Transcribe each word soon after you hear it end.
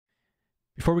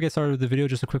Before we get started with the video,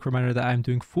 just a quick reminder that I'm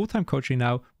doing full-time coaching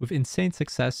now with insane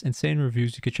success, insane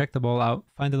reviews. You can check them all out.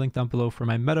 Find the link down below for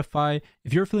my Metafy.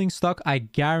 If you're feeling stuck, I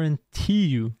guarantee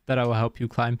you that I will help you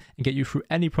climb and get you through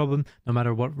any problem, no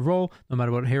matter what role, no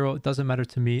matter what hero. It doesn't matter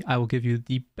to me. I will give you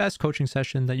the best coaching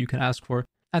session that you can ask for.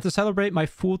 And to celebrate my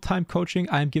full-time coaching,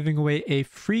 I am giving away a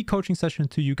free coaching session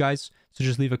to you guys. So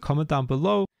just leave a comment down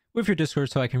below with your Discord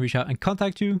so I can reach out and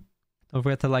contact you. Don't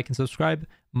forget to like and subscribe.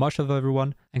 Much love,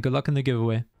 everyone, and good luck in the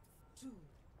giveaway.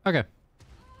 Okay.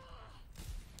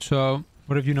 So,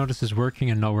 what have you noticed is working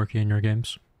and not working in your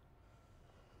games?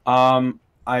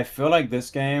 I feel like this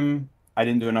game, I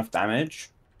didn't do enough damage.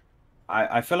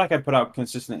 I feel like I put out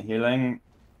consistent healing.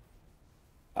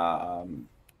 I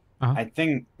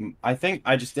think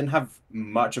I just didn't have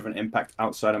much of an impact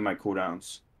outside of my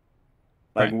cooldowns.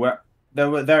 Like, where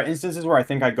there are instances where I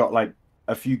think I got like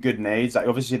a few good nades. Like,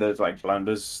 obviously there's like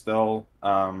blunders still.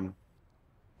 But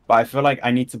I feel like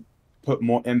I need to put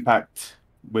more impact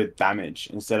with damage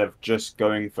instead of just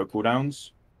going for cooldowns.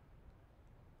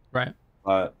 Right.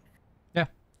 But yeah,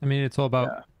 I mean, it's all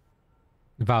about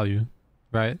value,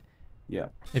 right? Yeah.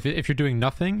 If you're doing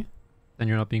nothing, then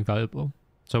you're not being valuable.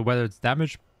 So whether it's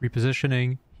damage,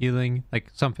 repositioning, healing, like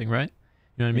something, right?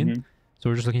 You know what I mean? So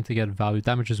we're just looking to get value.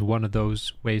 Damage is one of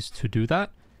those ways to do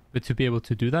that. But to be able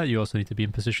to do that, you also need to be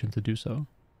in position to do so.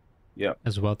 Yeah.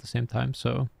 As well at the same time.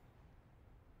 So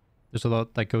there's a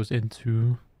lot that goes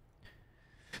into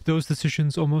those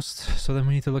decisions almost. So then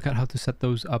we need to look at how to set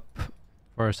those up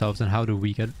for ourselves and how do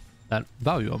we get that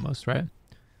value almost, right?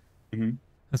 And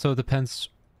so it depends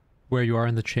where you are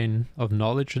in the chain of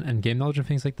knowledge and game knowledge and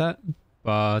things like that.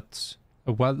 But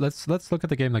well, let's look at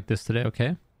the game like this today,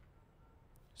 okay?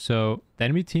 So the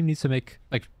enemy team needs to make,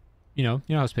 like, you know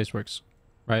how space works,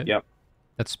 right? Yep.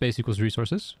 That space equals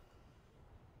resources,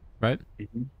 right?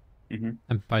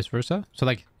 And vice versa. So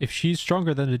like, if she's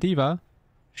stronger than the diva,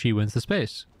 she wins the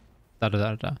space. Da da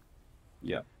da da.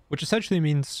 Yeah. Which essentially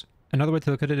means, another way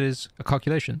to look at it is a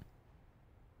calculation.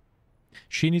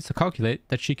 She needs to calculate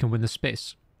that she can win the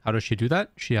space. How does she do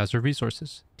that? She has her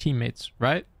resources, teammates,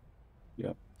 right?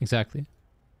 Yeah. Exactly.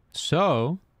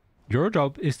 So your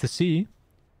job is to see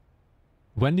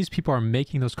when these people are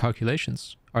making those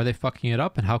calculations. Are they fucking it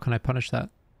up, and how can I punish that?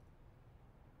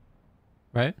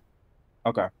 Right?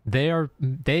 Okay.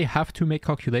 They have to make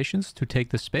calculations to take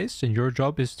the space, and your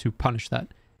job is to punish that.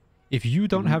 If you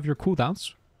don't have your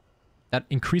cooldowns, that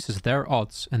increases their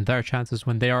odds and their chances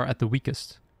when they are at the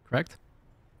weakest, correct?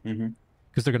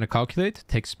 Because they're going to calculate,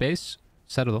 take space,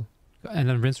 settle, and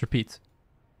then rinse, repeat.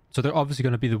 So they're obviously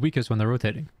going to be the weakest when they're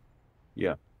rotating.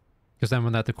 Yeah. Because then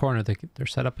when they're at the corner, they're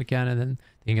set up again, and then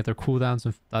they can get their cooldowns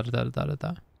and da da da da da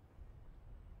da.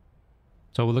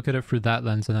 So we'll look at it through that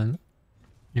lens and then,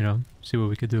 you know, see what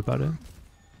we could do about it.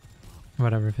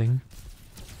 Whatever thing.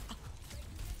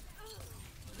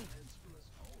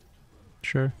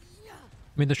 Sure.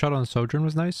 I mean, the shot on Sojourn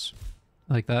was nice.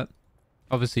 I like that.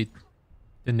 Obviously,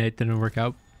 the nade didn't work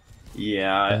out.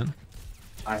 Yeah.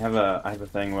 I have a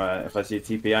thing where if I see a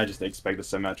TP, I just expect the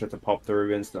Symmetra to pop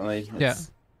through instantly. It's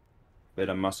a bit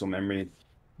of muscle memory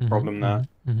problem there.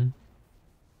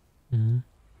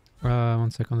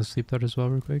 1 sec on the sleep dart as well,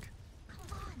 real quick.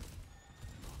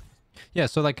 Yeah,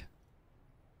 so like,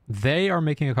 they are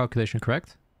making a calculation,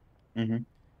 correct?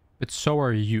 But so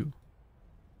are you.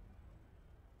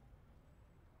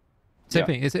 Same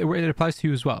thing. It applies to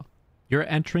you as well. You're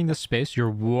entering the space. You're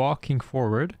walking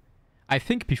forward. I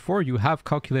think before you have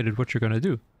calculated what you're going to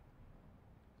do.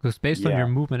 Because based on your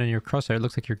movement and your crosshair, it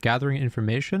looks like you're gathering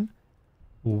information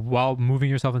while moving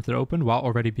yourself into the open while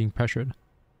already being pressured.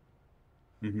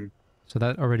 So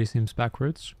that already seems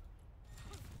backwards.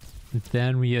 And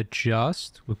then we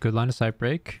adjust with good line of sight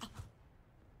break.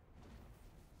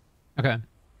 Okay.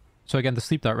 So again, the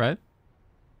sleep dart, right?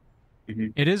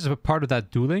 It is a part of that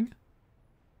dueling.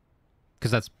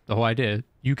 Because that's the whole idea.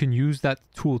 You can use that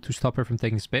tool to stop her from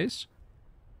taking space.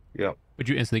 Yeah. But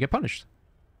you instantly get punished.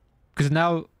 Because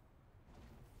now,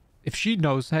 if she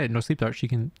knows, hey, no sleep dart, she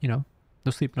can, you know,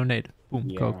 no sleep, no nade.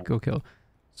 Boom, go kill.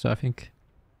 So I think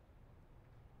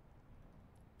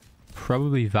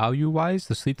probably value-wise,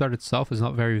 the sleep dart itself is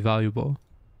not very valuable.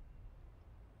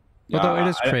 Although it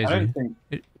is crazy.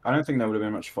 I don't think there would have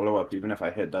been much follow-up even if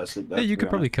I hit that sleep dart. Yeah, you could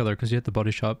probably kill her because you hit the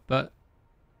body shot, but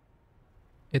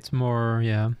it's more,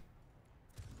 yeah,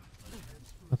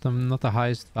 not the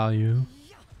highest value.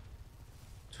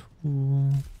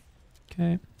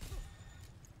 Okay.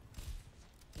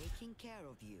 Taking care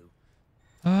of you.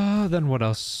 Then what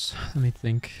else? Let me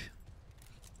think.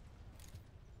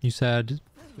 You said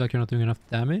like you're not doing enough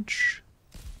damage.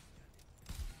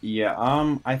 Yeah,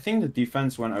 I think the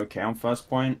defense went okay on first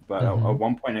point, but at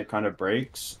one point it kind of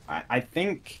breaks. I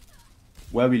think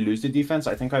where we lose the defense,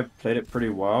 I think I played it pretty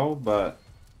well, but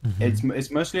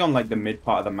it's mostly on like the mid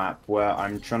part of the map where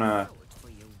I'm trying to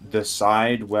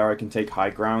decide where I can take high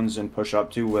grounds and push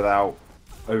up to without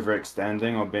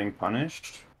overextending or being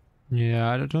punished.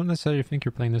 Yeah, I don't necessarily think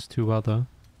you're playing this too well though.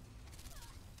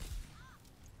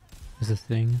 Is the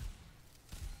thing.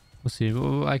 We'll see.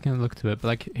 Well, I can look to it, but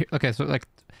like, okay, so like,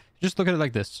 just look at it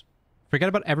like this. Forget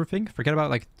about everything. Forget about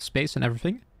like space and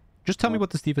everything. Just tell me what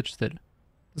this diva just did.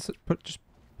 Just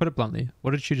put it bluntly.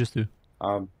 What did she just do?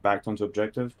 Backed onto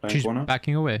objective, playing She's corner.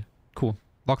 backing away. Cool.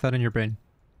 Lock that in your brain.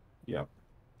 Yeah.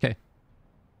 Okay.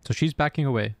 So she's backing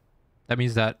away. That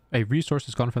means that a resource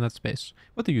is gone from that space.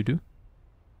 What do you do?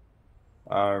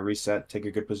 Reset, take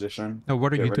a good position. No,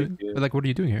 what are you doing? Like, what are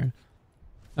you doing here?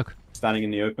 Look. Standing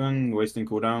in the open, wasting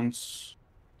cooldowns.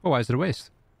 Oh, why is it a waste?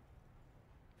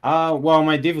 Well,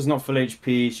 my diva's not full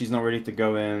HP. She's not ready to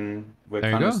go in. We're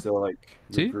kind of still like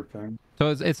regrouping. So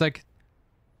it's like,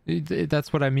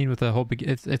 that's what I mean with the whole big.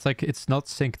 It's like it's not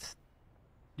synced.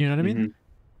 You know what I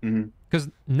mean? Because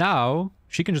now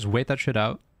she can just wait that shit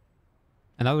out,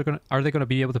 and now are they gonna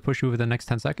be able to push you over the next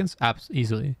 10 seconds?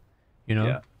 Easily, you know.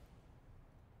 Yeah.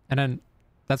 And then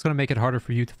that's gonna make it harder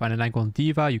for you to find an angle on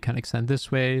diva. You can't extend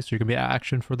this way, so you're gonna be at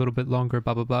action for a little bit longer.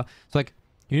 Blah blah blah. So like,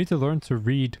 you need to learn to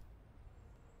read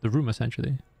the room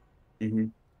essentially. Okay,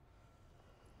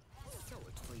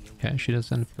 she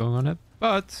does end up going on it,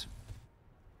 but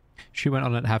she went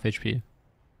on at half HP.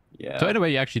 Yeah. So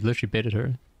anyway, you actually literally baited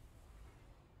her.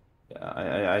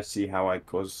 Yeah, I see how I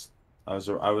was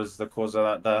the cause of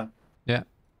that there. Yeah.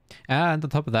 And on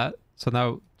top of that, so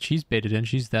now she's baited in,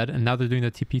 she's dead, and now they're doing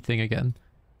the TP thing again.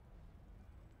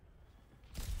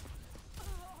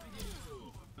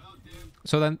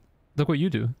 So then, look what you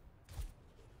do.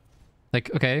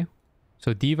 Like, okay,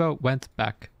 so diva went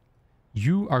back.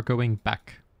 You are going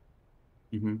back.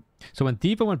 So when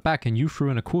diva went back and you threw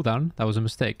in a cooldown, that was a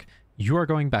mistake. You are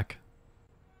going back.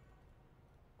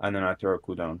 And then I throw a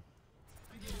cooldown.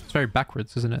 It's very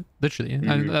backwards, isn't it? Literally.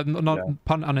 Not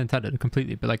pun unintended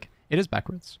completely, but like, it is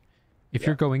backwards. If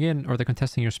you're going in or they're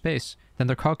contesting your space, then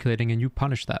they're calculating and you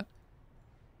punish that.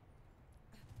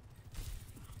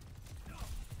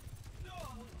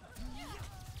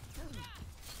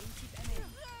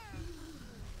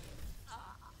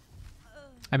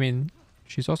 I mean,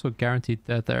 she's also guaranteed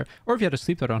dead there. Or if you had a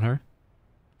sleep dart on her,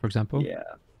 for example. Yeah.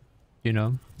 You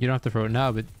know, you don't have to throw it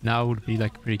now, but now would be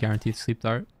like pretty guaranteed sleep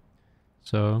dart.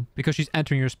 So, because she's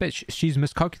entering your space, she's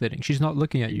miscalculating. She's not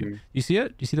looking at you. You see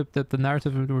it? You see the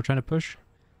narrative we're trying to push?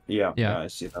 Yeah, I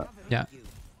see that. Yeah.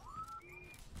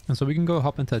 And so we can go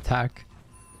hop into attack.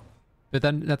 But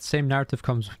then that same narrative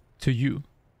comes to you.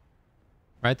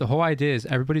 Right? The whole idea is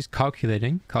everybody's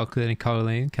calculating.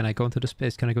 Can I go into the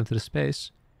space? Can I go into the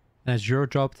space? And it's your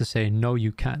job to say, no,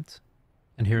 you can't.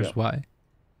 And here's why.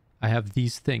 I have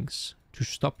these things to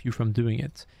stop you from doing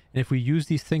it. And if we use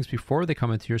these things before they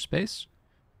come into your space,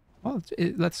 well,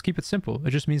 let's keep it simple.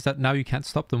 It just means that now you can't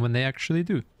stop them when they actually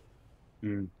do.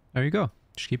 There you go.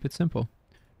 Just keep it simple.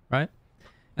 Right?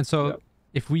 And so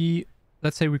if we,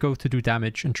 let's say we go to do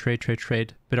damage and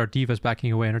trade, but our diva's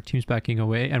backing away and our team's backing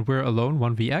away and we're alone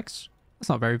 1vx, that's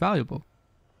not very valuable.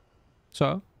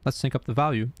 So let's sync up the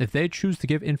value. If they choose to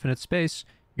give infinite space,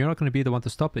 you're not going to be the one to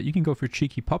stop it. You can go for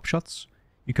cheeky pop shots.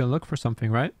 You can look for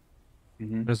something, right?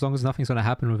 But as long as nothing's going to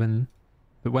happen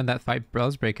but when that fight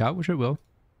does break out, which it will,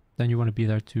 then you want to be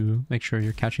there to make sure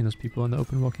you're catching those people in the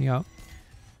open walking out.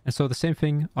 And so the same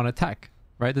thing on attack,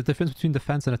 right? The difference between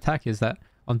defense and attack is that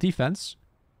on defense,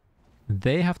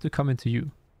 they have to come into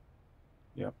you.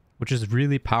 Which is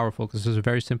really powerful because there's a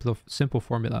very simple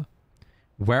formula.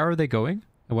 Where are they going?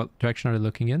 And what direction are they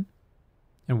looking in?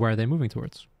 And where are they moving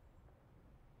towards?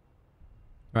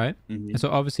 Right? And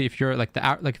so obviously if you're like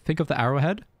think of the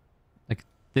arrowhead, like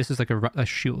this is like a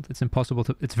shield. It's impossible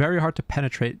to, it's very hard to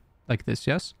penetrate like this,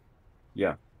 yes?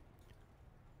 Yeah.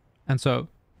 And so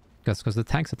that's because the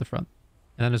tank's at the front.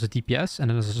 And then there's a DPS and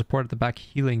then there's a support at the back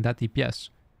healing that DPS.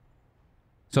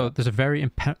 So there's a very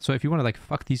so if you want to like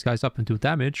fuck these guys up and do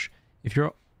damage, if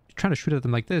you're trying to shoot at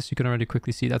them like this, you can already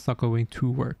quickly see that's not going to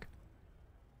work.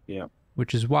 Yeah.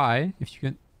 Which is why if you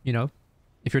can, you know,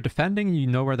 if you're defending, you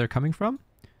know where they're coming from.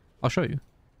 I'll show you.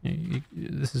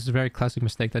 This is a very classic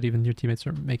mistake that even your teammates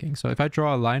are making. So if I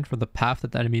draw a line for the path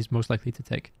that the enemy is most likely to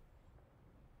take,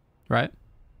 right?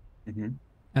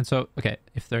 And so, okay,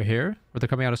 if they're here or they're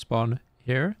coming out of spawn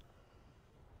here,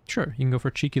 sure, you can go for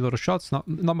cheeky little shots. Not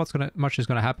much is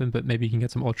gonna happen, but maybe you can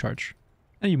get some ult charge,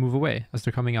 and you move away as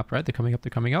they're coming up. Right? They're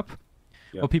coming up.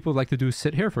 What people like to do is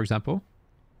sit here, for example,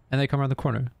 and they come around the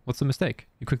corner. What's the mistake?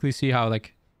 You quickly see how,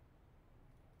 like,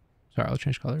 sorry, I'll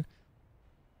change color.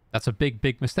 That's a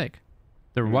big mistake.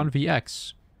 They're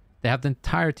 1vx. They have the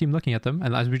entire team looking at them,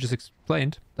 and as we just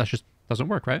explained, that just doesn't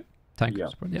work, right? Tank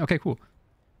support. Yeah, okay, cool.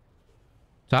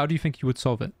 So how do you think you would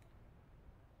solve it?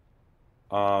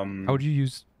 How would you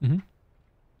use...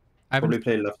 Probably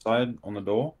play left side on the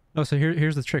door. No, so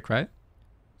here's the trick, right?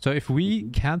 So if we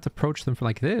can't approach them from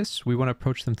like this, we want to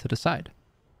approach them to the side.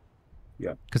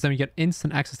 Yeah. Because then we get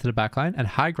instant access to the backline, and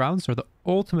high grounds are the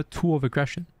ultimate tool of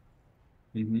aggression.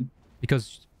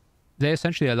 Because they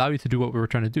essentially allow you to do what we were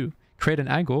trying to do. Create an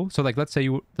angle. So like, let's say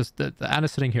the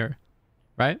Anna's sitting here,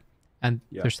 right? And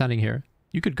they're standing here.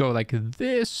 You could go like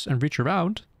this and reach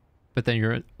around, but then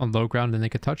you're on low ground and they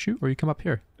could touch you, or you come up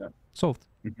here. Yeah. Solved.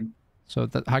 So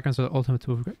that high grounds are the ultimate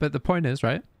tool of aggression. But the point is,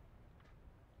 right?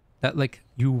 That like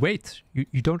you wait,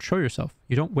 you don't show yourself.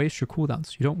 You don't waste your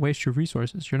cooldowns. You don't waste your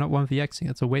resources. You're not 1vxing.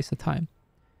 It's a waste of time.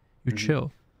 You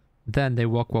chill. Then they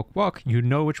walk. You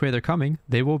know which way they're coming.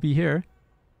 They will be here.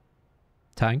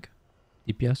 Tank,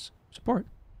 DPS, support.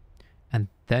 And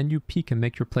then you peek and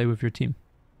make your play with your team.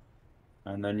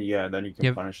 And then, then you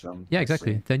can punish them. Yeah,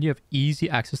 exactly. Then you have easy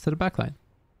access to the backline.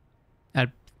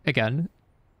 And again,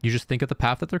 you just think of the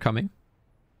path that they're coming.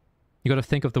 You got to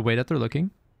think of the way that they're looking.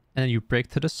 And then you break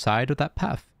to the side of that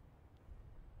path.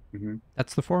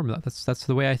 That's the formula. That's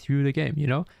the way I view the game, you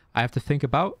know? I have to think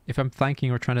about if I'm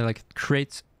flanking or trying to like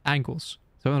create angles.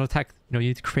 So on attack, you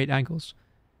need to create angles.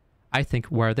 I think,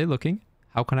 where are they looking?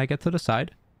 How can I get to the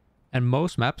side? And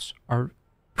most maps are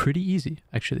pretty easy,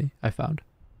 actually, I found.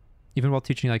 Even while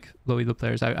teaching like low elo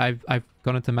players, I've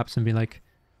gone into maps and been like,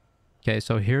 okay,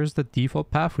 so here's the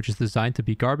default path, which is designed to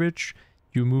be garbage.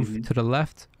 You move to the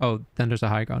left. Oh, then there's a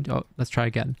high ground. Oh, let's try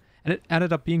again. And it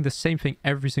ended up being the same thing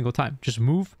every single time. Just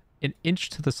move an inch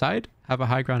to the side, have a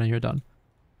high ground, and you're done.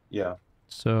 Yeah.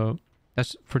 So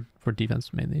that's for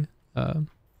defense mainly,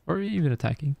 or even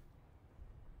attacking.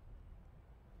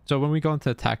 So when we go into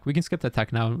attack, we can skip the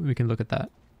attack now. We can look at that.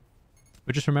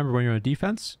 But just remember, when you're on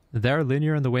defense, they're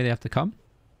linear in the way they have to come.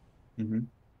 And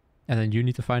then you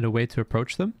need to find a way to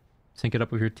approach them, sync it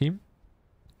up with your team.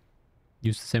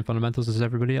 Use the same fundamentals as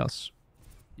everybody else.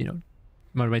 When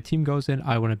my team goes in,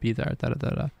 I want to be there.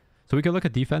 So we can look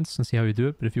at defense and see how you do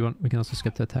it. But if you want, we can also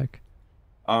skip the attack.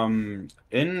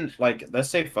 In like, let's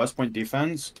say first point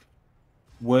defense,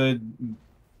 would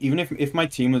even if my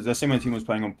team was, let's say my team was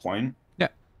playing on point. Yeah.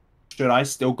 Should I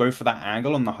still go for that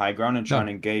angle on the high ground and try and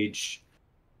engage,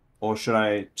 or should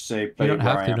I say play where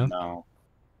I am now?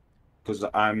 Because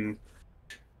I'm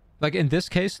like, in this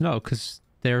case, no, because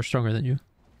they're stronger than you.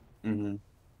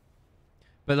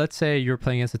 But let's say you're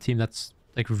playing against a team that's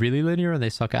like really linear and they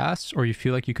suck ass, or you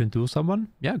feel like you can duel someone.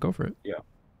 Yeah, go for it. Yeah.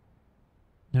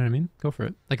 You know what I mean? Go for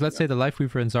it. Like, let's say the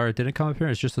Lifeweaver and Zara didn't come up here.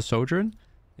 It's just a Sojourn.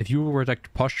 If you were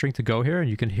like posturing to go here and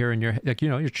you can hear in your, like,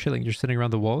 you're chilling, you're sitting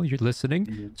around the wall, you're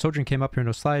listening. Sojourn came up here,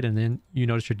 no slide, and then you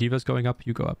notice your diva's going up,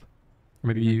 you go up. Or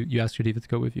maybe you ask your diva to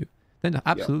go with you. Then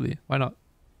absolutely, why not?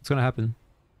 It's gonna happen.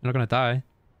 You're not gonna die.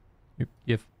 You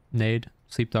have nade,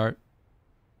 sleep dart,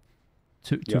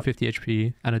 250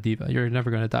 HP, and a diva. You're never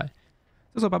gonna die.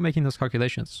 It's all about making those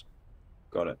calculations.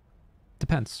 Got it.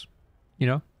 Depends.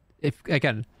 If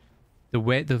again, the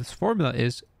way the formula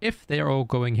is, if they are all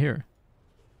going here.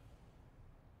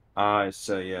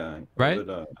 So yeah. Right?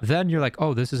 Then you're like,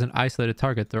 oh, this is an isolated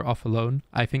target. They're off alone.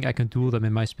 I think I can duel them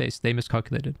in my space. They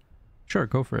miscalculated. Sure,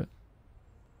 go for it.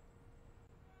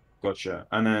 Gotcha.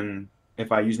 And then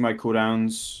if I use my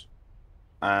cooldowns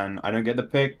and I don't get the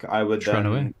pick, I would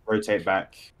then rotate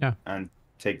back and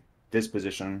take this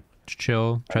position. Just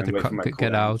chill. Try to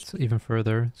get out even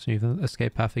further so you can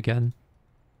escape path again.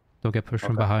 Don't get pushed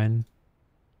from behind.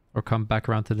 Or come back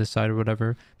around to this side or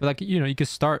whatever. But like, you could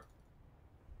start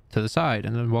to the side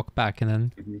and then walk back, and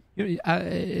then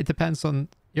it depends on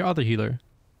your other healer.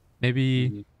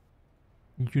 Maybe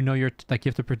you're like, you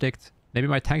have to predict, maybe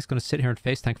my tank's going to sit here and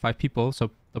face tank 5 people, so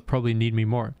they'll probably need me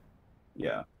more.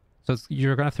 Yeah. So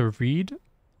you're going to have to read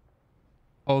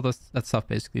all that stuff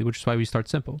basically, which is why we start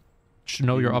simple. Just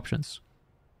know your options.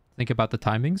 Think about the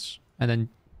timings, and then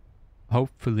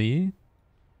hopefully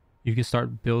you can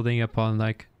start building upon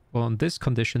like, well, in this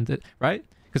condition, right?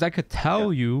 Because I could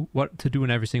tell you what to do in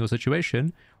every single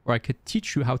situation, or I could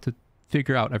teach you how to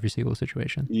figure out every single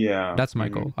situation. Yeah. That's my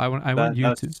goal. I want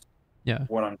you to. Yeah.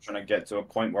 What I'm trying to get to, a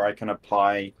point where I can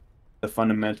apply the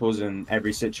fundamentals in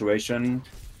every situation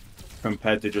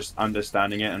compared to just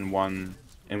understanding it in one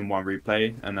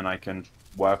replay, and then I can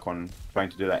work on trying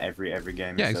to do that every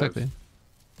game. Yeah, exactly.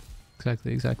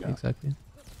 Exactly.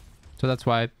 So that's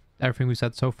why everything we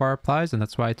said so far applies, and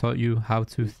that's why I taught you how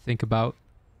to think about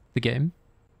the game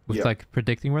with like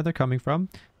predicting where they're coming from.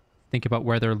 Think about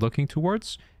where they're looking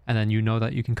towards, and then you know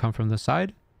that you can come from the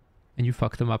side and you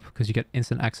fuck them up because you get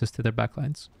instant access to their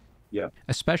backlines. Yeah.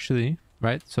 Especially,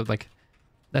 right? So like,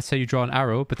 let's say you draw an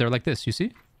arrow, but they're like this, you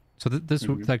see? So this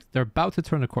like they're about to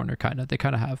turn a corner, kind of. They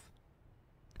kind of have,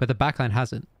 but the backline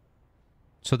hasn't.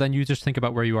 So then you just think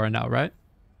about where you are now, right?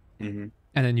 And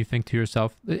then you think to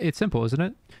yourself, it's simple, isn't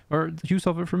it? Or you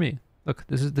solve it for me. Look,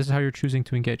 this is how you're choosing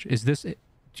to engage. Is this it?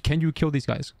 Can you kill these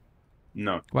guys?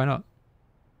 No. Why not?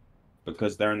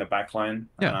 Because they're in the back line.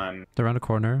 Yeah. And they're on a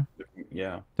corner.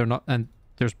 Yeah. They're not, and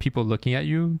there's people looking at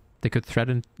you. They could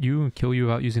threaten you and kill you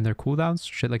without using their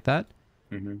cooldowns, shit like that.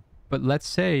 But let's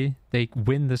say they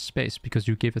win this space because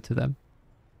you gave it to them.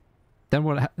 Then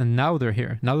what? And now they're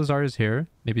here. Now the Zarya's here.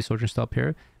 Maybe Soldier's still up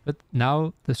here. But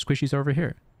now the squishies are over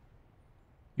here.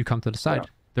 You come to the side. Yeah.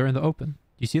 They're in the open.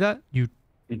 You see that? You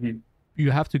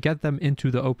have to get them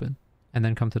into the open and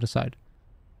then come to the side.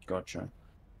 Gotcha.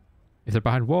 If they're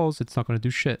behind walls, it's not going to do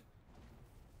shit.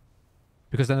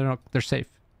 Because then they're safe.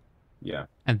 Yeah.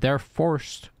 And they're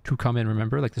forced to come in,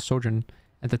 remember? Like the Sojourn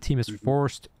and the team is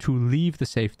forced to leave the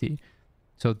safety.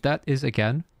 So that is,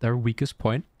 again, their weakest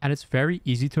point. And it's very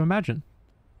easy to imagine.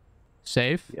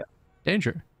 Safe. Yeah.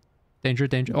 Danger. Danger,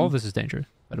 danger. All of this is danger,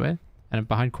 by the way. And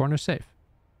behind corner, safe.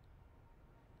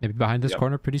 Maybe behind this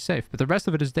corner, pretty safe. But the rest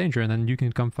of it is danger, and then you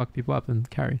can come fuck people up and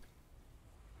carry.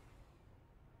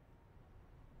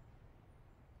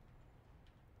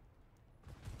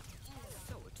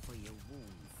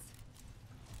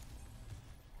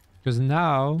 Because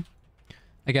now,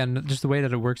 again, just the way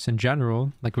that it works in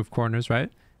general, like with corners,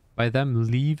 right? By them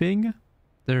leaving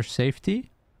their safety,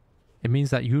 it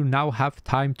means that you now have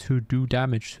time to do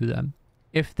damage to them.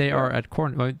 If they are at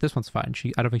corner, well, this one's fine.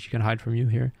 I don't think she can hide from you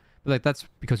here. But like that's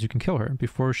because you can kill her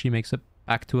before she makes it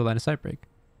back to a line of sight break.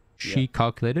 She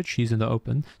calculated, she's in the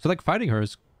open. So like fighting her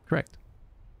is correct.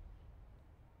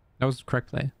 That was the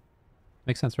correct play.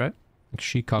 Makes sense, right? Like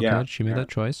she calculated, she made that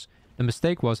choice. The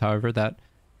mistake was, however, that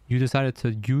you decided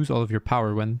to use all of your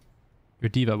power when your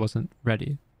diva wasn't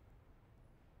ready.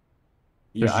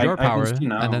 There's your power,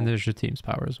 and then there's your team's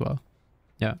power as well.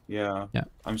 Yeah.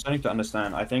 I'm starting to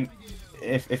understand. I think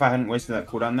if I hadn't wasted that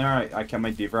cooldown there, I kept my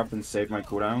diva up and saved my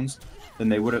cooldowns, then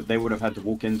they would have had to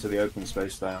walk into the open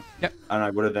space there. Yep. And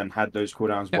I would have then had those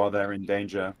cooldowns while they're in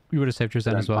danger. You would have saved your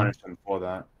Zen as well. Punished them for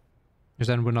that. Your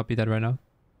Zen would not be dead right now.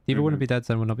 Diva wouldn't be dead,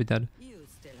 Zen would not be dead.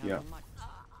 Yeah.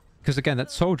 Because again,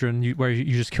 that Sojourn, where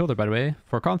you just killed her, by the way,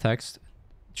 for context,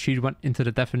 she went into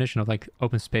the definition of like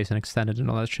open space and extended and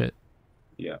all that shit.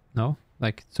 Yeah. No?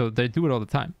 Like, so they do it all the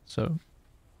time. So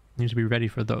you need to be ready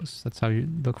for those. That's how you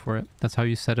look for it. That's how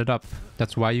you set it up.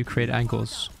 That's why you create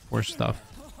angles for stuff.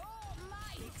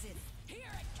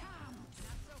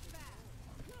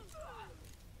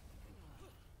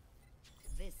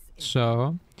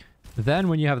 So then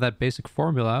when you have that basic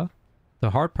formula,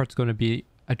 the hard part's going to be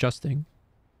adjusting.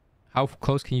 How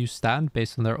close can you stand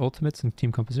based on their ultimates and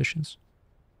team compositions?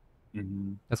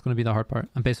 That's going to be the hard part,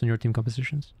 and based on your team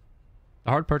compositions.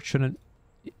 The hard part shouldn't...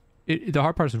 the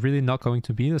hard part is really not going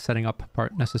to be the setting up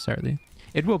part necessarily.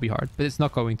 It will be hard, but it's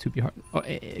not going to be hard.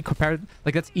 Compared,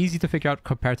 like that's easy to figure out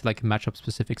compared to like matchup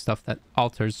specific stuff that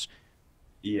alters.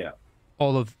 Yeah.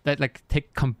 All of that, like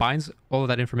combines all of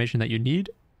that information that you need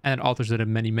and alters it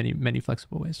in many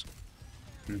flexible ways.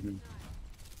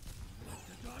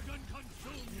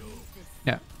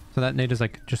 Yeah. So that nade is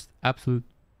like just absolute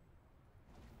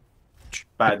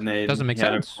bad nade. Doesn't make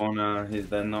sense. Corner.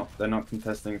 They're not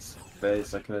contesting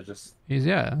space. I could have just. He's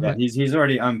like... he's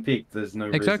already unpeaked. There's no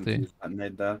reason to use that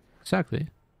nade there. Exactly.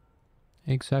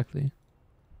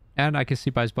 And I can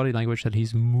see by his body language that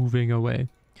he's moving away.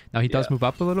 Now he does move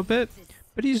up a little bit,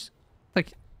 but he's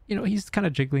like, you know, he's kind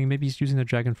of jiggling. Maybe he's using the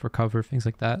dragon for cover, things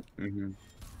like that. And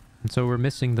so we're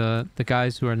missing the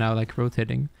guys who are now like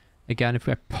rotating. Again, if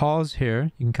I pause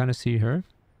here, you can kind of see her.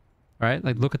 Right?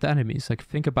 Like look at the enemies. Like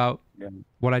think about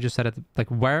what I just said. Like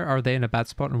where are they in a bad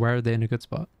spot and where are they in a good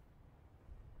spot?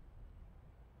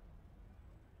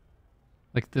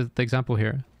 Like the example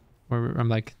here, where I'm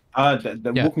like,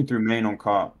 they're walking through main on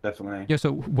cart, definitely. Yeah.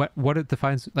 So what it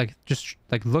defines, like just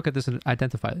like look at this and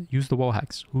identify it. Use the wall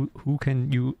hacks. Who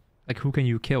can you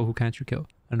kill? Who can't you kill?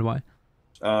 And why?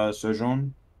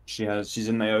 Sojourn. She's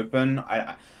in the open.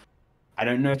 I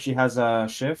don't know if she has a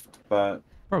shift, but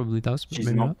probably does. But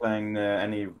she's not playing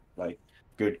any like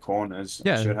good corners.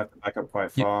 Yeah. She would have to back up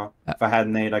quite far. If I had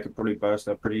nade, I could probably burst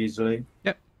her pretty easily.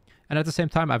 Yep. And at the same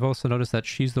time, I've also noticed that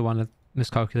she's the one that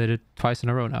miscalculated twice in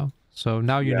a row now. So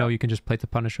now you know you can just play to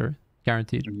punish her,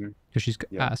 guaranteed, because she's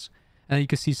ass. And you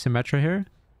can see Symmetra here,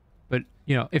 but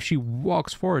you know if she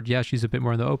walks forward, she's a bit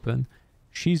more in the open.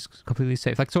 she's completely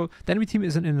safe. Like, so the enemy team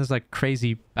isn't in this like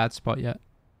crazy bad spot yet.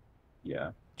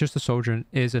 Yeah. Just the Sojourn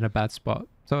is in a bad spot.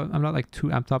 So I'm not like too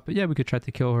amped up, but yeah, we could try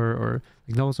to kill her, or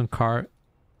like no one's on cart.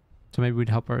 So maybe we'd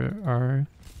help our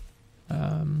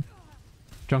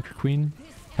Junker Queen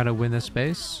kind of win this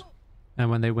space. And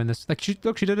when they win this, like, she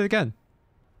did it again.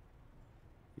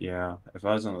 Yeah, if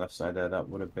I was on the left side there, that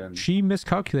would have been... She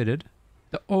miscalculated.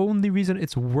 The only reason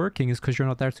it's working is because you're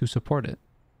not there to support it.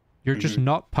 You're just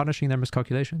not punishing their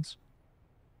miscalculations.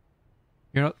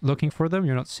 You're not looking for them,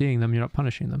 you're not seeing them, you're not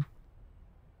punishing them.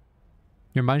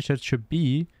 Your mindset should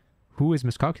be, who is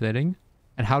miscalculating,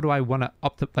 and how do I want to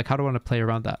how do I want to play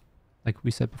around that? Like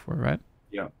we said before, right?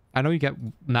 Yeah. I know you get,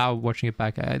 now watching it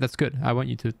back, that's good. I want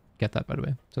you to get that, by the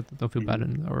way. So don't feel bad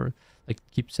or like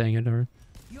keep saying it or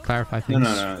clarify things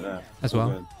No. as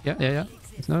well. Good. Yeah.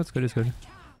 No, it's good, it's good.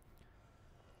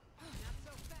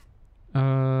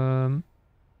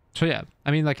 So yeah,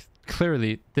 I mean, like,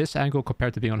 clearly this angle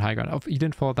compared to being on high ground, you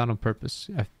didn't fall down on purpose.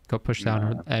 I got pushed down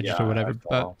or edged or whatever,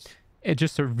 but it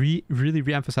just to really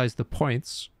re-emphasize the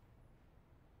points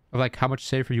of like how much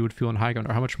safer you would feel on high ground,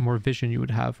 or how much more vision you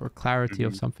would have, or clarity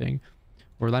of something,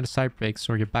 or line of sight breaks,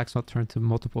 or your back's not turned to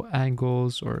multiple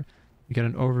angles, or you get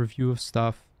an overview of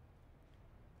stuff.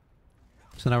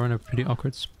 So now we're in a pretty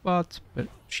awkward spot, but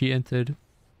she entered,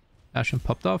 Ashen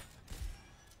popped off.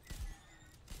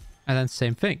 And then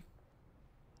same thing.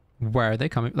 Where are they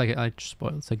coming? Like, I just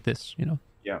spoiled. It's like this, you know?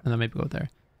 Yeah. And then maybe go there.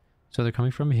 So they're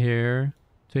coming from here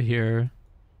to here.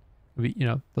 Maybe, you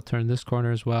know, they'll turn this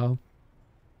corner as well.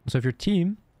 So if your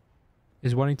team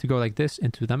is wanting to go like this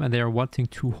into them, and they are wanting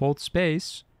to hold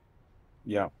space,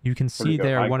 yeah, you can see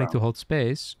they are wanting to hold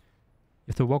space.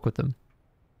 You have to walk with them.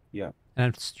 Yeah.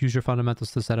 And use your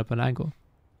fundamentals to set up an angle.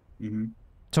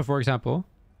 So for example,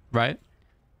 right?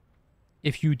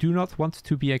 If you do not want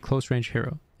to be a close range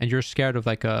hero and you're scared of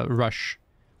like a rush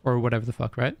or whatever the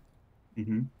fuck, right?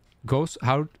 So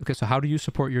how do you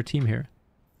support your team here?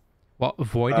 Well,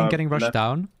 avoiding getting rushed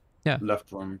down. Yeah.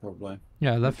 Left room, probably.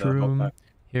 Yeah, left room,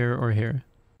 here or here.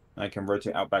 I can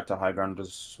rotate out back to high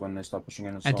grounders when they start pushing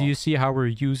in as well. And do you see how we're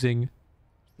using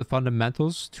the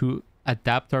fundamentals to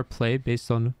adapt our play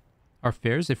based on our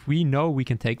fears? If we know we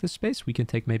can take this space, we can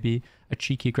take maybe a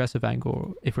cheeky aggressive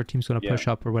angle if our team's going to push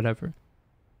up or whatever.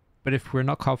 But if we're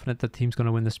not confident that the team's going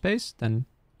to win the space, then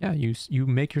yeah, you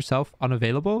make yourself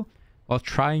unavailable while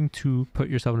trying to put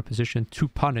yourself in a position to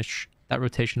punish that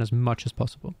rotation as much as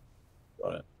possible.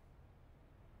 Got it.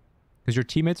 Because your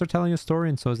teammates are telling a story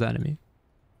and so is the enemy.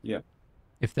 Yeah.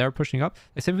 If they're pushing up,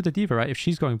 like same with the diva, right? If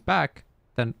she's going back,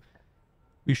 then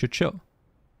we should chill.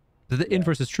 The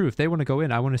inverse is true. If they want to go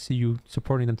in, I want to see you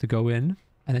supporting them to go in.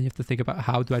 And then you have to think about,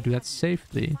 how do I do that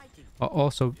safely? But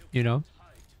also, you know,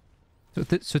 so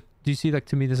do you see, like,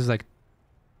 to me, this is like,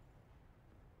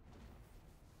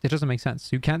 it doesn't make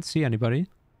sense. You can't see anybody.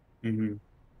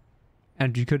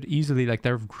 And you could easily, like,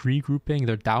 they're regrouping,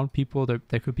 they're down people,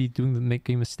 they could be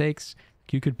making mistakes.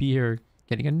 You could be here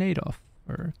getting a nade off,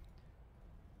 or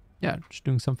yeah, just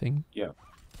doing something. Yeah.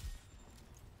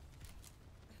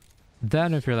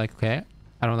 Then if you're like, okay,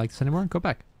 I don't like this anymore, go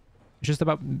back. It's just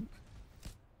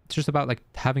about like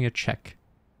having a check.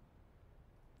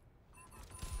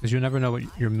 Because you never know what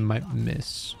you might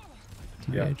miss.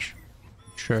 TH.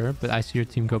 Sure, but I see your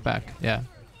team go back. Yeah.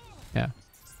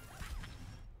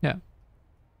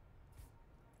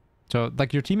 So,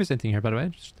 like, your team is inting here, by the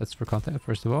way. That's for context,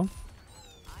 first of all.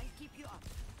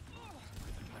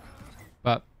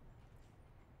 But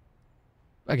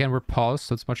again, we're paused,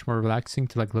 so it's much more relaxing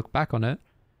to like look back on it.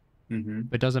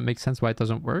 But it doesn't make sense why it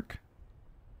doesn't work.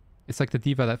 It's like the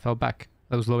diva that fell back.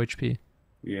 That was low HP.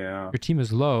 Yeah. Your team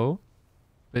is low,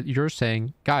 but you're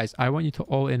saying, guys, I want you to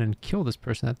all in and kill this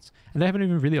person. And they haven't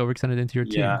even really overextended into your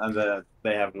team. Yeah, and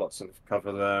they have lots of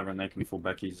cover there, and they can fall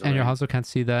back easily. And your Hanzo can't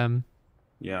see them.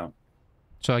 Yeah.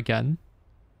 So again,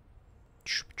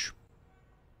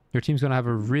 your team's going to have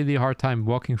a really hard time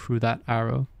walking through that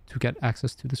arrow to get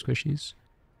access to the squishies.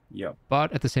 Yeah.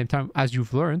 But at the same time, as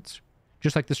you've learned,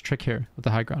 just like this trick here with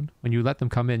the high ground, when you let them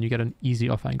come in, you get an easy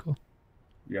off angle.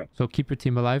 Yeah. So keep your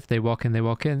team alive. They walk in, they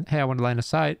walk in. Hey, I want to line of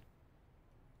sight.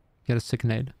 Get a sick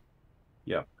nade.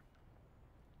 Yeah.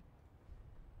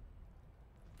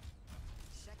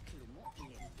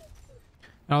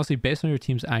 And honestly, based on your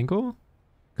team's angle,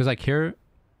 because like here,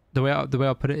 the way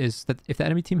I'll put it is that if the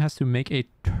enemy team has to make a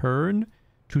turn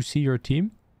to see your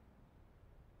team,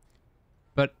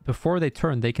 but before they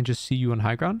turn, they can just see you on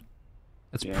high ground.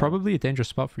 That's probably a dangerous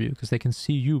spot for you because they can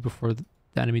see you before the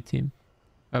enemy team,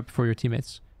 before your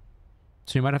teammates.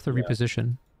 So you might have to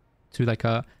reposition to like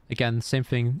again, same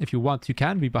thing. If you want, you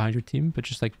can be behind your team, but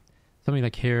just like something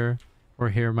like here or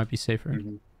here might be safer.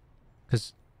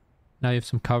 Because now you have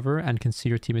some cover and can see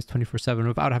your teammates 24/7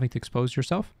 without having to expose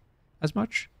yourself as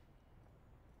much.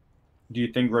 Do you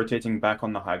think rotating back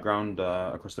on the high ground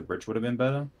across the bridge would have been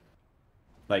better?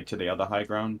 Like to the other high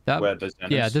ground where the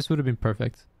Zen Yeah, is? this would have been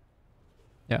perfect.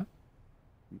 Yeah.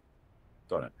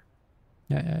 Got it.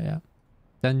 Yeah.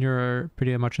 Then you're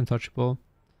pretty much untouchable.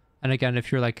 And again,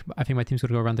 if you're like, I think my team's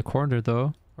gonna go around the corner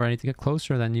though, or I need to get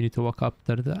closer, then you need to walk up.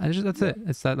 And that's it.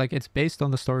 It's that, like, it's based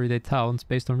on the story they tell, and it's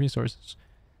based on resources.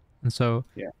 And so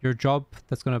your job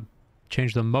that's gonna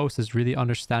change the most is really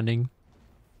understanding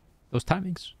those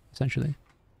timings, essentially.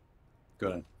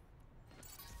 Got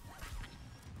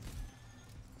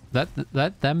it.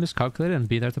 Let them miscalculate and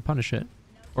be there to punish it,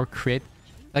 or create,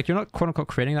 like, you're not quote unquote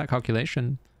creating that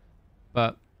calculation,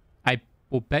 but I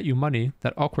will bet you money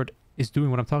that Awkward is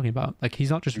doing what I'm talking about. Like, he's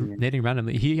not just nading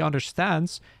randomly. He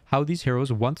understands how these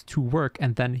heroes want to work,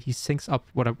 and then he syncs up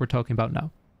what we're talking about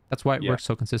now. That's why it works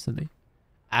so consistently,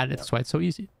 and it's why it's so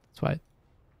easy. That's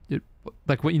why,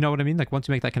 like, what, you know what I mean? Like, once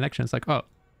you make that connection, it's like, oh,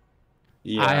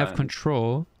 I have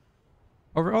control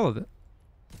over all of it.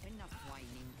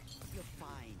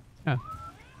 Yeah.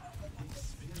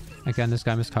 Again, this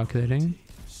guy miscalculating.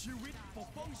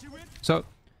 So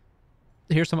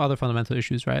here's some other fundamental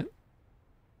issues, right?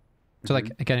 So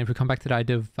like, again, if we come back to the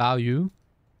idea of value,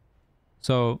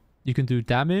 so you can do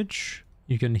damage,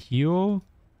 you can heal,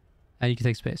 and you can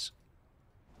take space.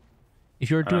 If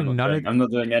you're doing I'm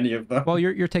not doing any of them. Well,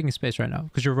 you're taking space right now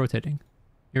because you're rotating.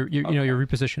 You're you know, you're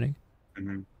repositioning.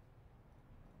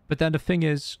 But then the thing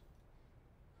is,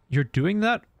 you're doing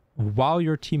that while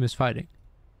your team is fighting.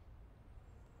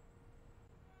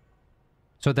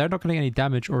 So they're not getting any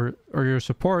damage or your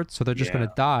support, so they're just going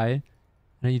to die, and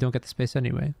then you don't get the space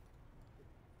anyway.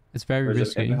 It's very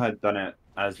risky. If I had done it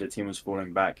as the team was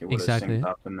falling back, it would have synced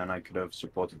up, and then I could have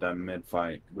supported them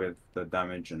mid-fight with the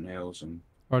damage and heals.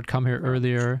 Or I'd come here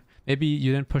earlier. Maybe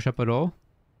you didn't push up at all,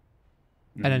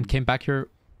 and then came back here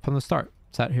from the start,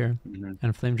 sat here,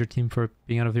 and flamed your team for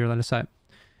being out of your line of sight.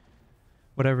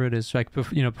 Whatever it is, like,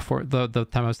 you know, before the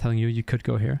time I was telling you, you could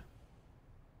go here.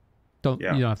 You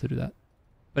don't have to do that,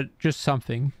 but just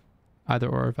something, either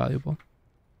or, are valuable.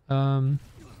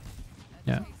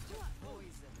 Yeah.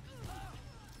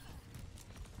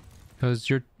 Because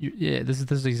this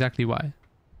is exactly why.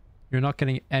 You're not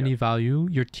getting any value.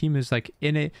 Your team is like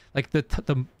in a, like,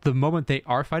 the moment they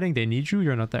are fighting, they need you,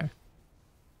 you're not there.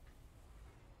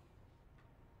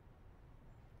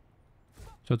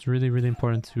 So it's really, really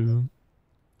important to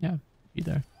be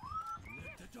there.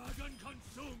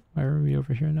 Why are we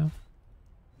over here now?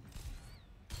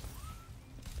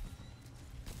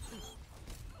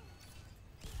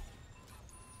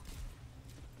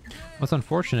 What's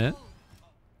unfortunate,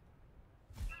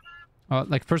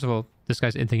 like, first of all, this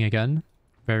guy's inting again.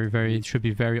 It should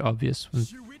be very obvious.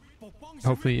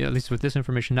 Hopefully, at least with this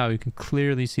information now, you can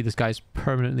clearly see this guy's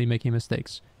permanently making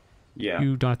mistakes. Yeah.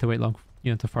 You don't have to wait long,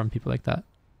 to farm people like that.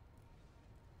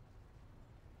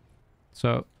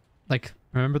 So, like,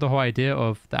 remember the whole idea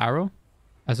of the arrow?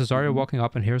 As a Zarya walking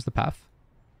up, and here's the path.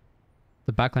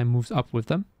 The backline moves up with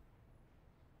them.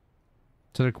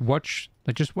 So, like,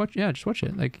 just watch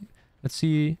it. Like, let's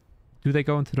see, do they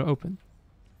go into the open?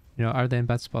 Are they in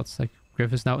bad spots? Like,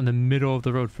 Griff is now in the middle of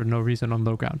the road for no reason on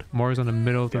low ground. Moore is on the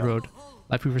middle of the road.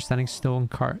 Life Weaver standing still in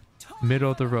cart.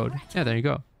 Middle of the road. Yeah, there you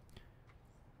go.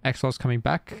 Exhal's coming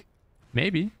back.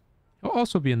 Maybe. He'll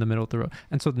also be in the middle of the road.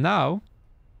 And so now,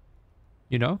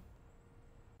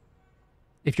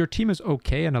 if your team is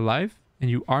okay and alive,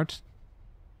 and you aren't...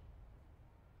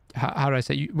 How do I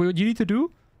say? What you need to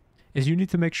do is you need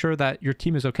to make sure that your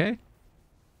team is okay.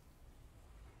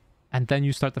 And then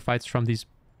you start the fights from these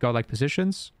godlike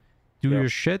positions. Do your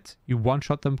shit. You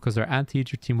one-shot them because they're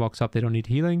antied. Your team walks up. They don't need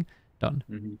healing.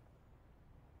 Done.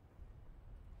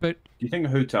 But do you think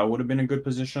Hotel would have been a good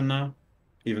position now,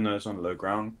 even though it's on low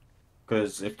ground?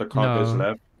 Because if the card goes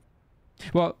left...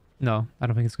 Well, no. I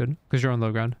don't think it's good. Because you're on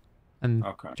low ground. And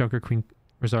Junker, Queen,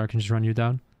 Rosara can just run you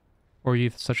down. Or you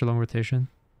have such a long rotation.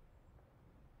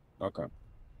 Okay.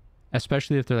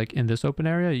 Especially if they're, like, in this open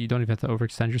area. You don't even have to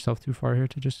overextend yourself too far here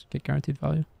to just get guaranteed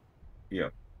value. Yeah.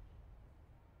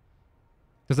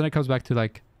 Because then it comes back to,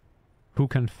 like, who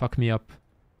can fuck me up?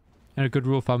 And a good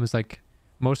rule of thumb is, like,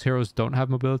 most heroes don't have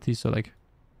mobility, so, like,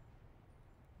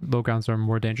 low grounds are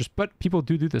more dangerous. But people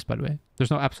do this, by the way.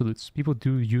 There's no absolutes. People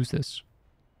do use this.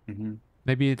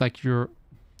 Maybe, like, your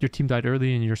team died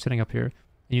early and you're sitting up here,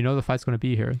 and the fight's going to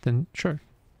be here, then sure.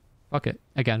 Fuck it.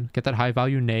 Again, get that high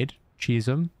value nade, cheese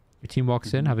them, your team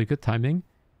walks in, have a good timing,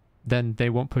 then they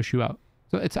won't push you out.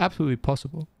 So it's absolutely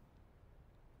possible.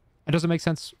 It doesn't make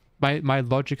sense, my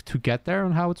logic to get there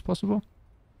on how it's possible.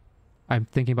 I'm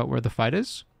thinking about where the fight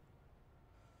is.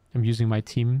 I'm using my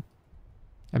team.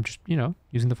 I'm just, you know,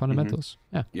 using the fundamentals.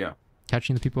 Yeah. Yeah.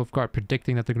 Catching the people off guard,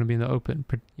 predicting that they're going to be in the open.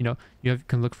 You know,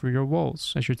 can look for your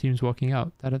walls as your team's walking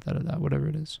out. Whatever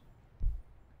it is.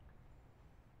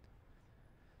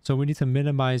 So we need to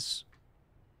minimize.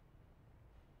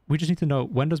 We just need to know,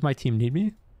 when does my team need me?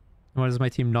 And when does my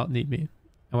team not need me?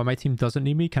 And when my team doesn't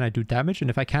need me, can I do damage? And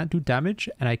if I can't do damage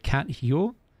and I can't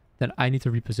heal, then I need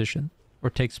to reposition or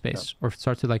take space or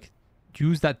start to like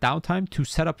use that downtime to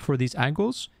set up for these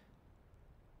angles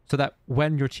so that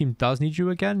when your team does need you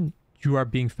again, you are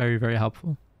being very, very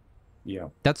helpful. Yeah.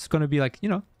 That's going to be like, you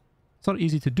know, it's not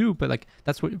easy to do, but like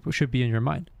that's what should be in your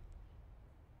mind.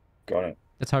 Got it.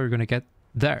 That's how you're going to get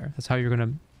there. That's how you're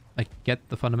going to like get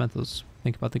the fundamentals.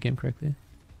 Think about the game correctly.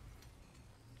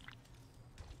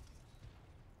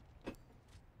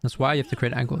 That's why you have to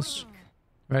create angles,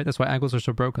 right? That's why angles are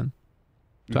so broken.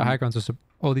 So high grounds are so,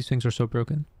 all these things are so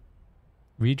broken.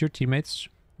 Read your teammates,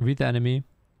 read the enemy.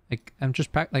 Like, and just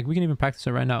like we can even practice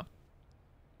it right now.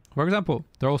 For example,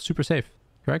 they're all super safe,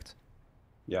 correct?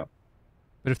 Yeah.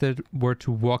 But if they were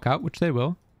to walk out, which they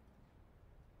will,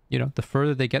 you know, the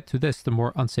further they get to this, the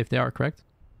more unsafe they are, correct?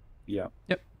 Yeah.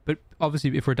 Yep. But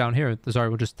obviously, if we're down here, the Zarya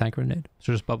will just tank grenade.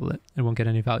 So just bubble it. It won't get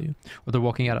any value. Or they're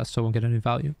walking at us, so it won't get any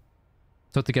value.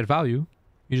 So to get value,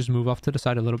 you just move off to the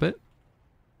side a little bit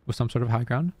with some sort of high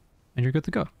ground, and you're good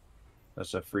to go.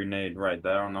 That's a free nade right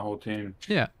there on the whole team.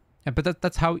 Yeah. Yeah, but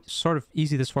that's how sort of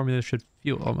easy this formula should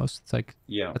feel almost. It's like,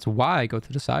 yeah, that's why I go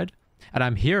to the side. And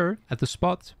I'm here at the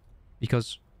spot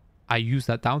because I use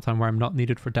that downtime where I'm not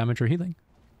needed for damage or healing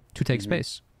to take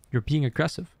space. You're being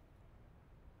aggressive.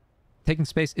 Taking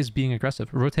space is being aggressive.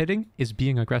 Rotating is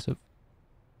being aggressive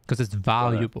because it's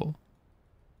valuable.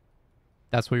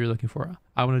 That's what you're looking for.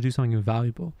 I want to do something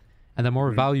valuable. And the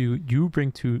more value you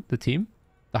bring to the team,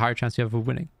 the higher chance you have of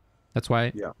winning. That's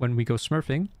why when we go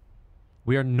smurfing,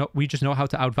 we just know how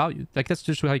to outvalue. Like, that's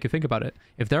just how you can think about it.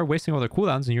 If they're wasting all their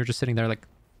cooldowns and you're just sitting there like,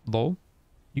 lol,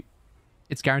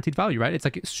 it's guaranteed value, right? It's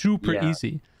like super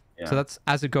easy. Yeah. So that's,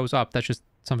 as it goes up, that's just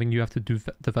something you have to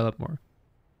develop more.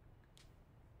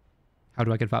 How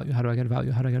do I get value? How do I get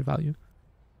value? How do I get value?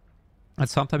 And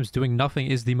sometimes doing nothing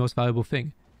is the most valuable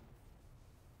thing.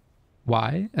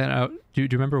 Why? And do you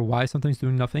remember why sometimes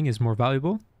doing nothing is more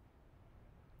valuable?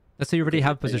 Let's say you already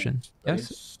have position.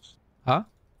 Yes? Huh?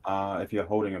 If you're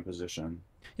holding a position.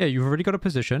 Yeah, you've already got a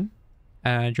position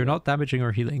and you're not damaging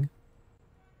or healing.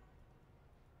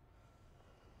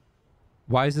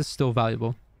 Why is this still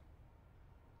valuable?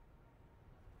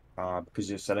 Because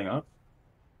you're setting up.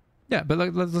 Yeah, but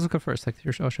like, let's look at first. Like,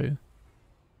 here, I'll show you.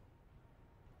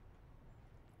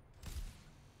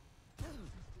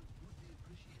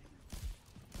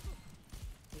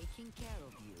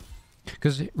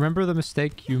 Because remember the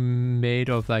mistake you made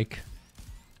of like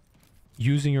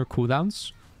using your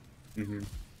cooldowns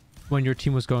when your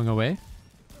team was going away?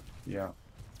 Yeah.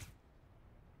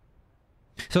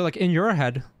 So like in your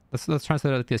head, let's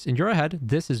translate it like this. In your head,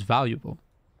 this is valuable.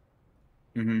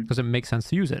 Because it makes sense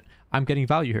to use it. I'm getting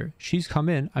value here. She's come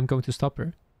in. I'm going to stop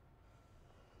her.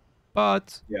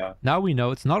 But now we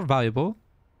know it's not valuable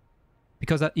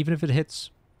because that even if it hits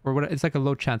or what, it's like a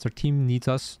low chance. Our team needs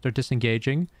us. They're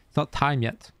disengaging. It's not time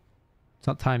yet. It's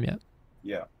not time yet.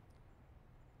 Yeah.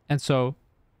 And so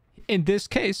in this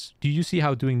case, do you see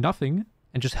how doing nothing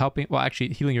and just helping, well,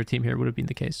 actually healing your team here would have been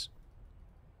the case.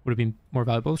 Would have been more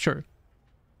valuable? Sure.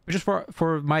 But just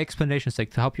for my explanation's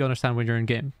sake, to help you understand when you're in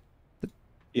game.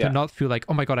 To not feel like,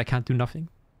 oh my god, I can't do nothing.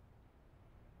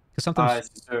 Because sometimes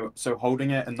so holding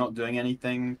it and not doing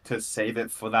anything to save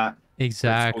it for that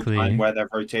time where they're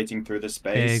rotating through the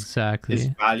space is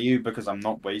value because I'm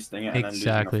not wasting it and then losing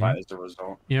a fight as a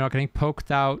result. You're not getting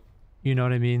poked out, you know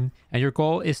what I mean? And your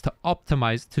goal is to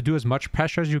optimize, to do as much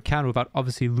pressure as you can without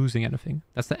obviously losing anything.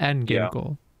 That's the end game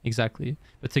goal. Exactly.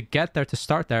 But to get there, to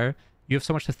start there, you have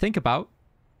so much to think about.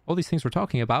 All these things we're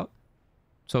talking about.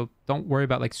 So don't worry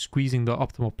about like squeezing the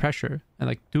optimal pressure and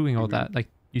like doing all that like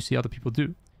you see other people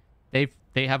do. They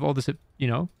have all this, you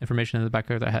know, information in the back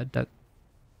of their head that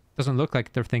doesn't look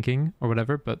like they're thinking or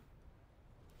whatever, but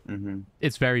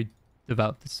it's very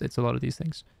developed. It's a lot of these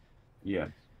things. Yeah.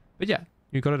 But yeah,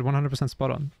 you got it 100%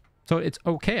 spot on. So it's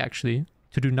okay actually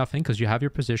to do nothing because you have your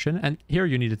position and here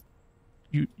you need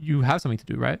to, you have something to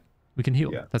do, right? We can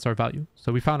heal. That's our value.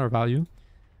 So we found our value.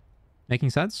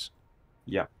 Making sense?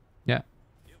 Yeah. Yeah.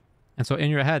 And so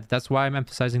in your head, that's why I'm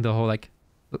emphasizing the whole, like,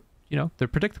 you know, they're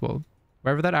predictable.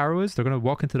 Wherever that arrow is, they're going to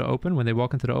walk into the open. When they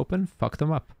walk into the open, fuck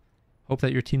them up. Hope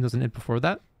that your team doesn't hit before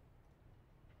that.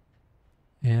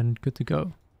 And good to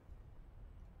go.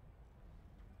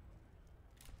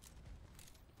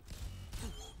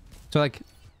 So like,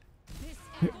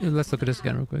 let's look at this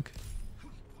again real quick.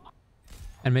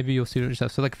 And maybe you'll see it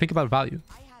yourself. So like, think about value.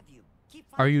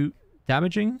 Are you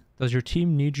damaging? Does your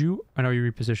team need you? And are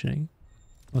you repositioning?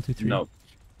 1, 2, 3. No.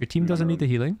 Your team doesn't need the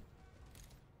healing.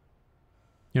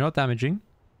 You're not damaging.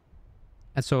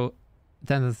 And so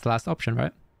then that's the last option,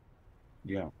 right?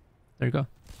 Yeah. There you go.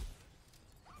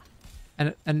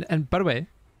 And by the way,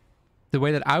 the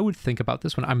way that I would think about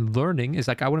this when I'm learning is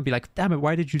like, I wouldn't be like, damn it,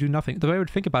 why did you do nothing? The way I would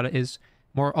think about it is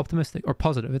more optimistic or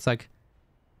positive. It's like,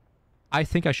 I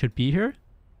think I should be here.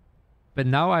 But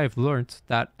now I've learned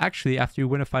that actually after you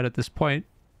win a fight at this point,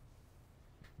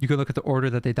 you can look at the order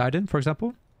that they died in, for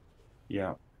example.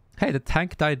 Yeah. Hey, the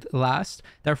tank died last.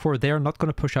 Therefore, they are not going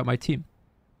to push out my team.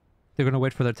 They're going to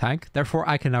wait for their tank. Therefore,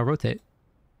 I can now rotate.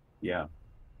 Yeah.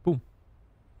 Boom.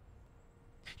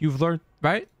 You've learned,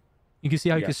 right? You can see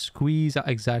how you Yeah. can squeeze out.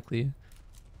 Exactly.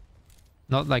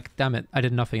 Not like, damn it, I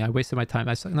did nothing. I wasted my time.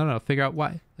 I said, no, figure out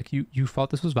why. Like you thought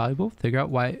this was valuable. Figure out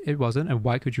why it wasn't and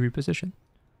why could you reposition.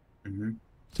 Mm-hmm.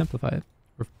 Simplify it.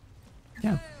 Or,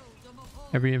 yeah.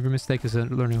 Every mistake is a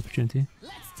learning opportunity.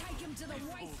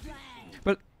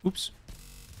 But, oops.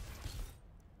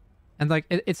 And like,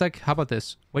 it's like, how about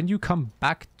this? When you come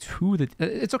back to the...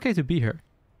 It's okay to be here.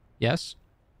 Yes?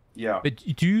 Yeah. But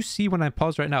do you see when I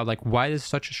pause right now, like, why is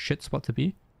such a shit spot to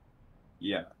be?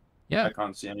 Yeah. Yeah. I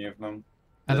can't see any of them.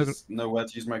 And There's nowhere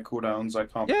to use my cooldowns. I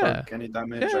can't Yeah. poke any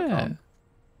damage. Yeah. I can't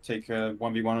take a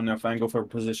 1v1 on your angle for a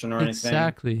position or anything.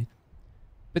 Exactly.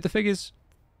 But the thing is,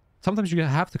 sometimes you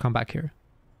have to come back here.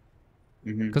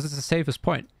 Mm-hmm. Because it's the safest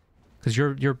point. Because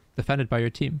you're defended by your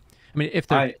team. I mean, if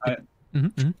they're...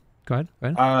 Go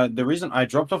ahead. The reason I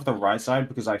dropped off the right side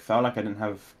because I felt like I didn't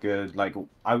have good, like,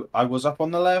 I was up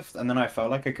on the left and then I felt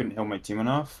like I couldn't heal my team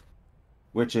enough,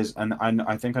 which is, and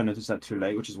I think I noticed that too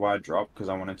late, which is why I dropped, because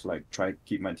I wanted to like try to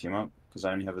keep my team up because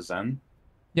I only have a Zen.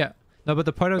 Yeah. No, but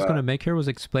the point I was going to make here was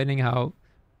explaining how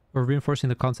we're reinforcing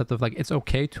the concept of like, it's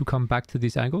okay to come back to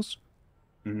these angles,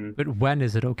 but when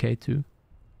is it okay to?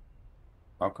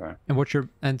 Okay. And what you're,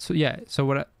 and so, yeah, so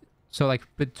what, so like,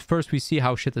 but first we see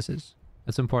how shit this is.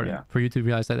 That's important for you to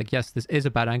realize that, like, yes, this is a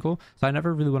bad angle. So I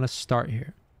never really want to start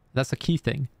here. That's the key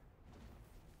thing.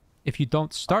 If you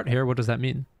don't start here, what does that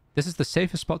mean? This is the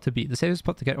safest spot to be. The safest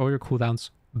spot to get all your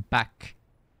cooldowns back.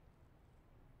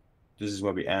 This is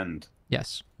where we end.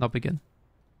 Yes, not begin.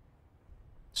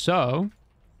 So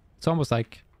it's almost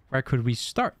like, where could we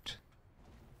start?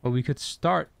 Well, we could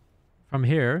start from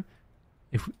here.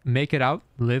 If we make it out,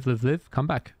 live, come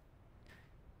back.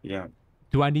 Yeah.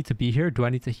 Do I need to be here? Do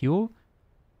I need to heal?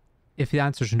 If the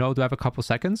answer is no, do I have a couple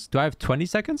seconds? Do I have 20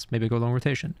 seconds? Maybe I go long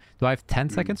rotation. Do I have 10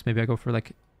 seconds? Maybe I go for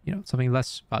like, you know, something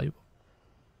less valuable.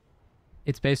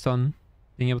 It's based on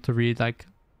being able to read, like,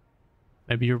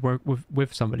 maybe you work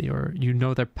with somebody or you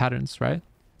know their patterns, right?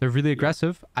 They're really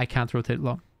aggressive. I can't rotate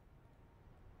long.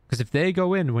 Because if they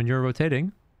go in when you're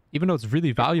rotating, even though it's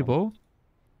really valuable,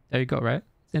 there you go, right?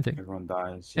 Same thing. Everyone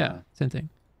dies. Yeah, same thing.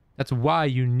 That's why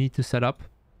you need to set up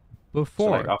before.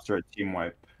 So like after a team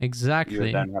wipe. Exactly.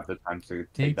 You then have the time to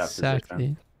take that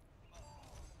position.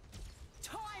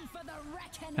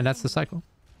 And that's the cycle.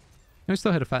 We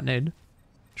still hit a fat nade,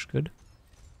 which is good.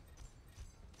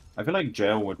 I feel like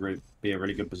jail would be a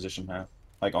really good position here.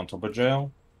 Like on top of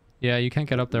jail. Yeah, you can't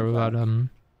get up there without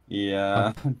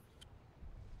Yeah.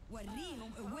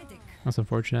 That's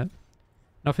unfortunate.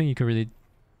 Nothing you can really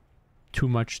too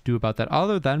much do about that,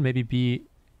 other than maybe be,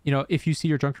 you know, if you see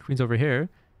your Drunken Queens over here,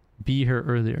 be here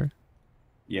earlier.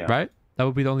 Yeah. Right? That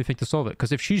would be the only thing to solve it.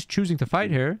 Because if she's choosing to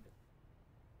fight here,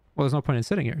 well, there's no point in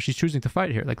sitting here. She's choosing to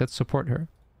fight here. Like, let's support her.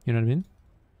 You know what I mean?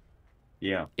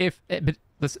 Yeah. But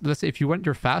let's say if you went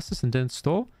your fastest and didn't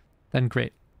stall, then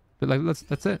great. But like,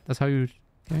 that's it. That's how you.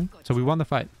 Okay. So we won the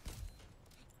fight.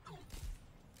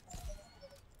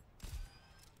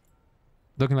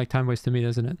 Looking like time waste to me,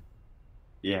 doesn't it?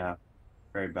 Yeah.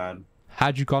 Very bad.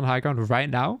 Had you gone high ground right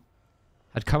now,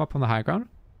 had come up on the high ground,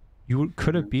 you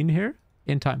could have been here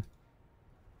in time.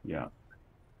 Yeah.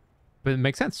 But it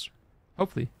makes sense.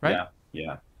 Hopefully, right? Yeah.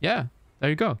 Yeah. Yeah. There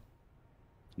you go.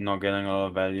 Not getting a lot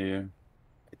of value.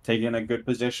 Taking a good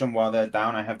position while they're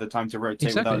down. I have the time to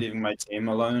rotate without leaving my team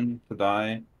alone to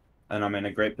die. And I'm in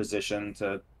a great position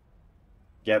to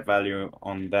get value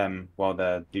on them while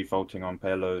they're defaulting on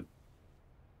payload.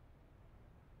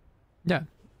 Yeah.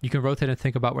 You can rotate and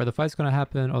think about where the fight's going to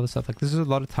happen, all this stuff. Like, this is a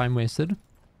lot of time wasted.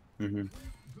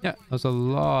 Yeah, there's a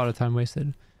lot of time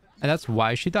wasted. And that's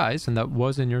why she dies, and that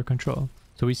was in your control.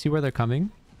 So we see where they're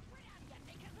coming.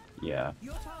 Yeah.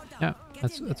 Yeah,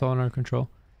 that's all in our control.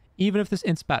 Even if this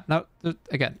int's bad. Now,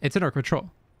 again, it's in our control.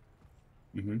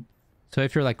 So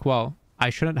if you're like, well,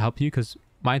 I shouldn't help you because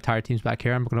my entire team's back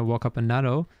here, I'm going to walk up and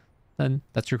nano, then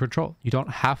that's your control. You don't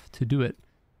have to do it.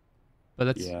 But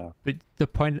that's but the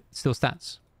point still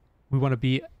stands. We want to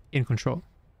be in control.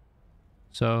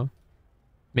 So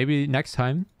maybe next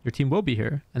time your team will be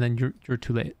here and then you're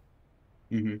too late.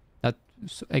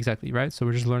 That's exactly right. So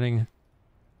we're just learning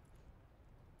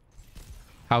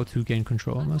how to gain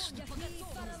control almost.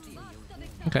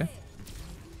 Okay.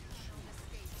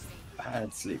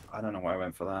 Bad sleep. I don't know why I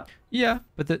went for that. Yeah,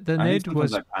 but the nade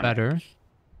was better.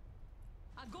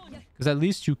 Because at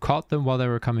least you caught them while they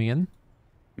were coming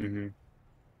in.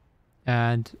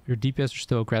 And your DPS are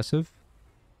still aggressive.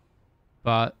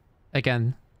 But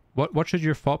again, what should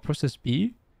your thought process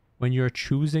be when you're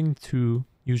choosing to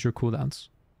use your cooldowns?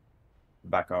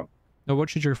 Back up. No,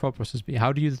 what should your thought process be?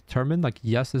 How do you determine, like,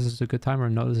 yes, this is a good time, or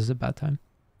no, this is a bad time?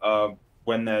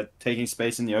 When they're taking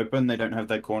space in the open, they don't have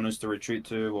their corners to retreat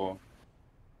to, or...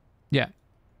 Yeah.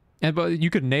 But you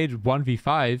could nade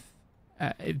 1v5.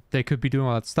 They could be doing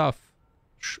all that stuff.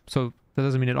 So that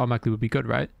doesn't mean it automatically would be good,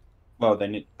 right? Well, they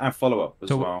need... And follow-up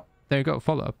as well. There you go,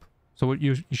 follow-up. So what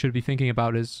you should be thinking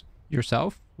about is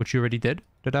yourself, which you already did.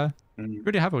 You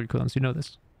already have all your cooldowns, you know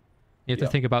this. You have to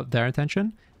think about their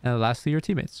intention, and lastly, your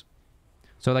teammates.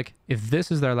 So, like, if this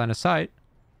is their line of sight,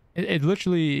 it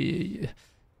literally...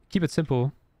 Keep it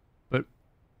simple, but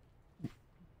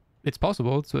it's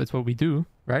possible. So it's what we do,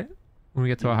 right? When we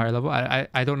get to a higher level.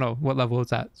 I don't know what level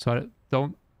it's at. So I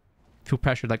don't feel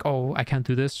pressured like, oh, I can't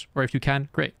do this. Or if you can,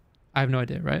 great. I have no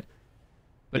idea, right?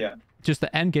 But just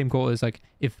the end game goal is like,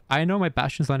 if I know my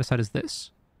Bastion's line of sight is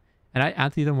this, and I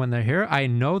anti them when they're here, I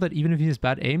know that even if he has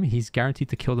bad aim, he's guaranteed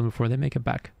to kill them before they make it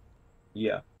back.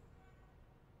 Yeah.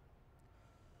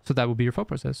 So that will be your thought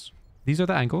process. These are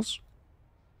the angles.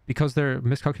 Because they're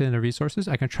miscalculating their resources,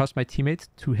 I can trust my teammate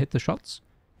to hit the shots.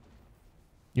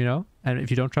 You know? And if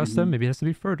you don't trust them, maybe it has to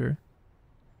be further.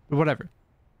 But whatever.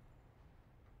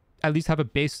 At least have a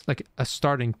base, like a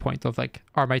starting point of like,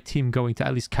 are my team going to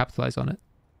at least capitalize on it?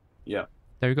 Yeah.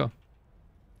 There you go.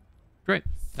 Great.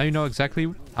 Now you know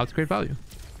exactly how to create value.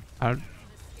 I'm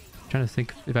trying to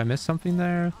think if I missed something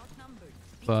there.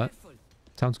 But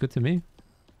sounds good to me.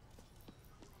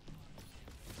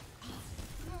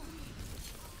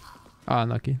 Ah,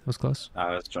 unlucky. That was close.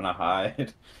 I was trying to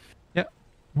hide. Yeah,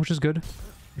 which is good.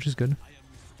 Which is good.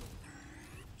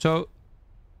 So,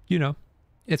 you know,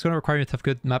 it's going to require you to have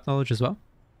good map knowledge as well,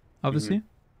 obviously.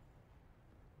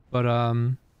 But,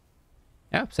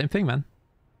 yeah, same thing, man.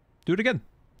 Do it again.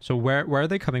 So where are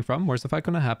they coming from? Where's the fight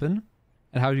going to happen?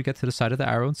 And how do you get to the side of the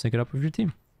arrow and sync it up with your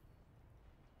team?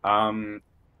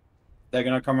 They're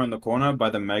going to come around the corner by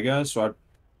the mega, so I'd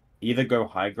either go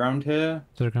high ground here.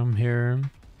 So they come here.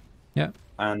 Yeah.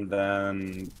 And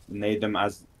then nade them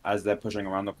as they're pushing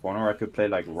around the corner. Or I could play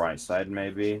like right side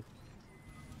maybe.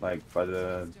 Like by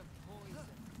the...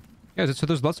 Yeah, so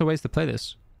there's lots of ways to play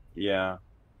this. Yeah.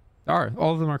 There are.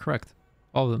 All of them are correct.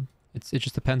 All of them. It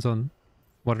just depends on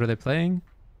what are they playing?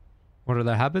 What are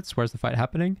their habits? Where's the fight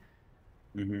happening?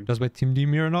 Does my team need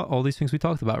me or not? All these things we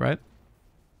talked about, right?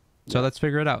 So let's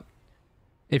figure it out.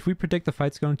 If we predict the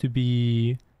fight's going to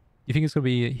be... You think it's going to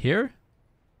be here?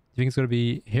 You think it's going to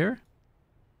be here?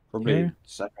 Probably here?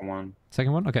 Second one.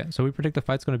 Second one? Okay, so we predict the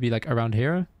fight's going to be like around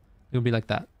here. It'll be like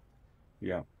that.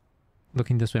 Yeah.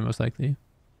 Looking this way most likely.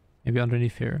 Maybe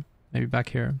underneath here. Maybe back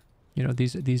here. You know,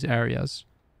 these areas.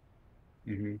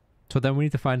 So then we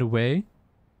need to find a way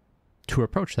to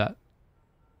approach that.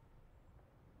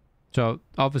 So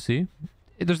obviously,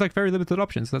 there's like very limited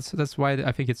options. That's why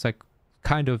I think it's like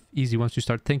kind of easy once you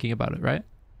start thinking about it, right?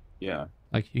 Yeah.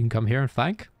 Like you can come here and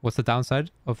flank. What's the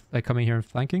downside of like coming here and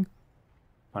flanking?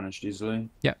 Punished easily.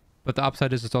 Yeah, but the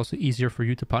upside is it's also easier for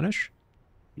you to punish.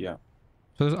 Yeah.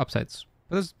 So there's upsides,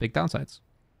 but there's big downsides.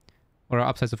 What are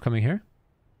upsides of coming here?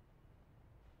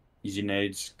 Easy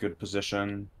nades, good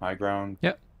position, high ground.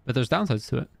 Yeah, but there's downsides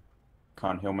to it.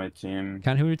 Can't heal my team.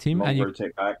 Can't heal your team, and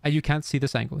rotate back. You can't see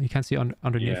this angle. You can't see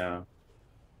underneath. Yeah.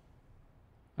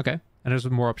 Okay, and there's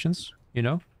more options. You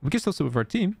know, we can still sit with our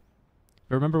team.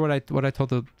 But remember what I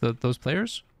told those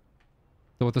players?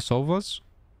 What the solve was?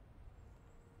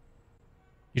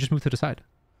 You just move to the side.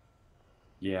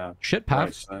 Yeah. Shit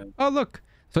path. Right. Oh look.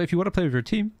 So if you want to play with your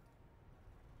team,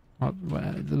 well,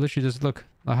 literally just look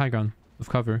the high ground with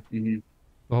cover the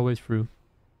whole way through,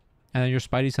 and then your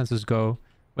spidey senses go.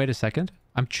 Wait a second.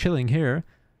 I'm chilling here,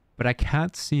 but I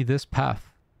can't see this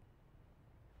path.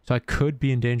 So I could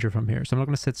be in danger from here. So I'm not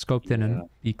going to sit scoped in and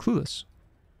be clueless.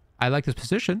 I like this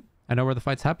position. I know where the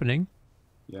fight's happening.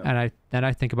 Yeah. And then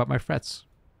I think about my threats.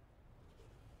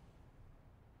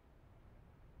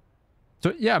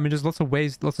 So yeah, I mean, there's lots of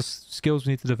ways, lots of skills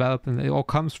we need to develop, and it all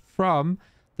comes from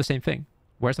the same thing.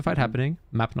 Where's the fight happening?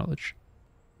 Map knowledge.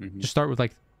 Mm-hmm. Just start with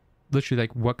like, literally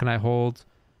like, what can I hold?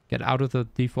 Get out of the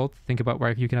default. Think about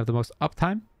where you can have the most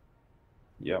uptime.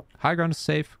 Yeah. High ground is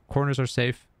safe. Corners are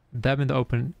safe. Them in the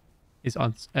open is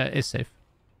safe.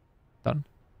 Done.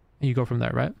 And you go from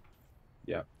there, right?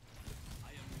 Yeah.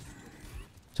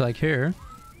 So like here.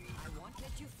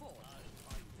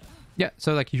 Yeah,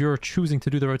 so like you're choosing to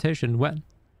do the rotation when?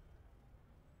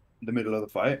 The middle of the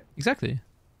fight? Exactly.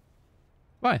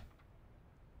 Why?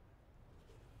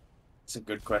 It's a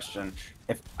good question.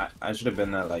 If I should have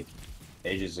been there like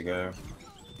ages ago.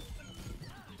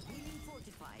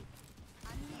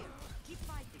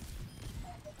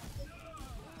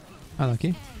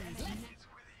 Unlucky.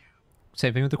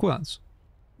 Same thing with the cooldowns.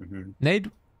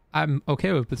 Nade, I'm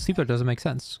okay with, but Sleeper doesn't make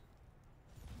sense.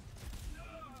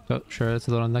 So sure, it's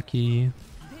a little unlucky.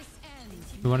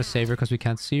 We want to save her because we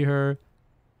can't see her.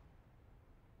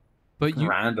 But you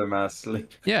Grandmaster.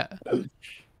 Yeah.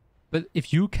 But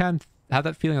if you can have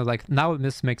that feeling of like, now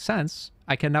this makes sense,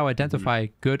 I can now identify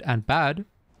good and bad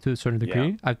to a certain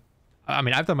degree. Yeah. I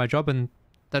mean, I've done my job, and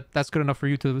that's good enough for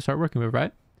you to start working with,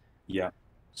 right? Yeah.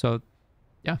 So,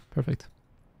 yeah, perfect.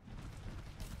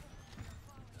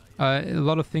 A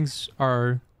lot of things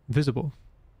are visible,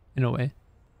 in a way.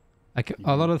 Like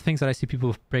a lot of the things that I see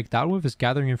people break down with is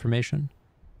gathering information.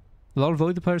 A lot of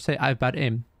VoDs players say I have bad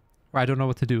aim, or I don't know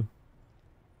what to do,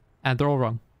 and they're all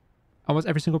wrong. Almost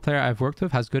every single player I've worked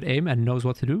with has good aim and knows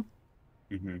what to do.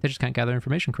 They just can't gather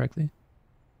information correctly.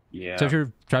 Yeah. So if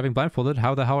you're driving blindfolded,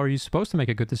 how the hell are you supposed to make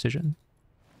a good decision?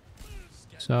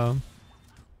 So,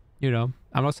 you know,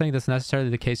 I'm not saying that's necessarily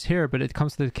the case here, but it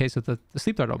comes to the case of the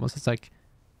sleep dart almost. It's like,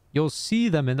 you'll see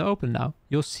them in the open now.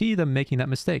 You'll see them making that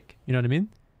mistake. You know what I mean?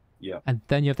 Yeah. And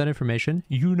then you have that information.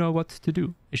 You know what to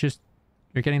do. It's just,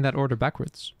 you're getting that order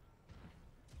backwards.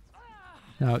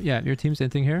 Now, yeah, your team's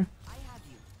inting here.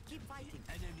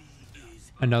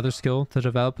 Another skill to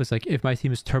develop is like, if my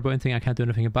team is turbo inting, I can't do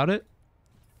anything about it.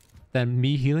 Then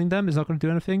me healing them is not going to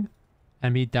do anything.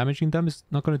 And me damaging them is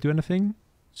not going to do anything.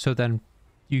 So then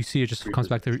you see it just comes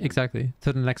back to, exactly,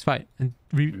 to the next fight. And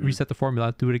reset the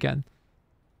formula, do it again.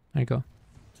 There you go.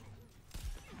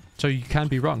 So you can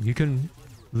be wrong. You can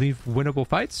leave winnable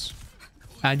fights.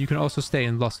 And you can also stay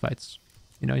in lost fights.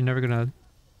 You know, you're gonna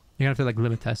have to like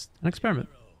limit test and experiment.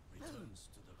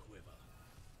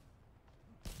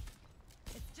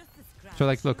 So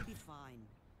like, look,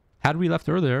 had we left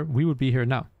earlier, we would be here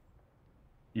now.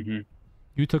 You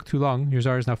took too long. Your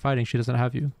Zarya is now fighting. She doesn't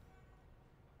have you.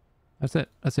 That's it.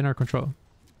 That's in our control.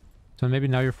 So maybe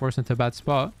now you're forced into a bad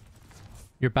spot.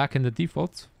 You're back in the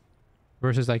default.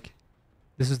 Versus like,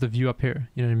 this is the view up here.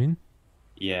 You know what I mean?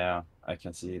 Yeah, I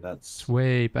can see that's It's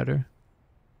way better.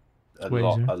 a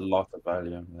lot of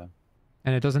value. Yeah.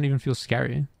 And it doesn't even feel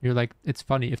scary. You're like, it's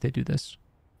funny if they do this.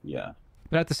 Yeah.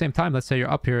 But at the same time, let's say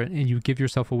you're up here and you give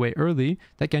yourself away early,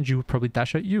 that Genji would probably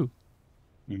dash at you.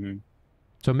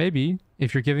 So maybe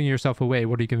if you're giving yourself away,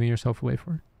 what are you giving yourself away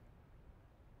for?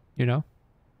 You know?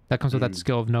 That comes with that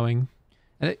skill of knowing.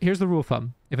 And here's the rule of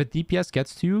thumb. If a DPS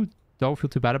gets to you, don't feel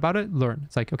too bad about it. Learn.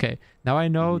 It's like, okay, now I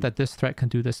know that this threat can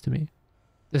do this to me.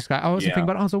 This guy, I was thinking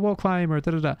about, it's a wall climber,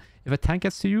 da-da-da. If a tank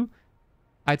gets to you,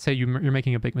 I'd say you're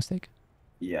making a big mistake.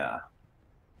 Yeah.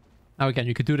 Now again,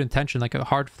 you could do it in tension, like a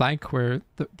hard flank where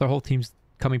the whole team's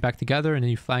coming back together and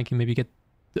then you flank and maybe get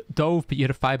dove, but you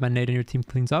hit a 5-man nade and your team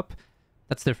cleans up.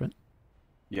 That's different.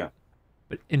 Yeah.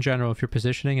 But in general, if you're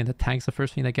positioning and the tank's the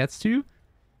first thing that gets to you,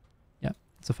 yeah,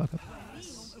 it's a fuck up.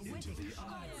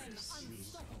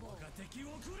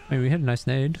 I mean, we hit a nice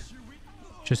nade.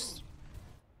 Just,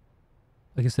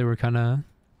 I guess they were kind of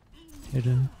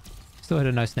hidden. Still hit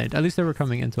a nice nade. At least they were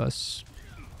coming into us.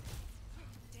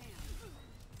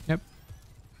 Yep.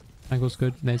 Angle's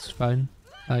good. Nade's fine.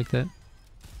 I liked it.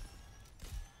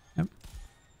 Yep.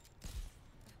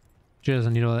 She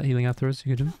doesn't need all that healing afterwards.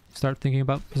 You could start thinking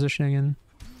about positioning and...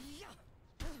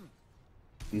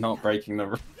 Not breaking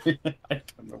the... I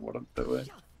don't know what I'm doing.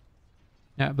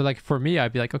 Yeah, but like for me,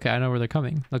 I'd be like, okay, I know where they're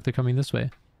coming. Look, they're coming this way.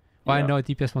 Well, I know a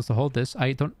DPS wants to hold this.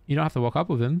 You don't have to walk up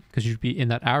with him because you'd be in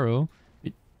that arrow.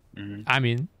 I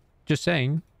mean, just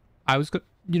saying, I was good.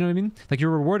 You know what I mean? Like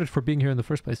you're rewarded for being here in the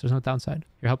first place. There's no downside.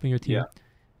 You're helping your team.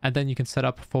 And then you can set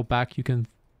up, fall back. You can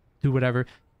do whatever.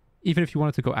 Even if you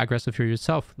wanted to go aggressive here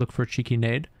yourself, look for a cheeky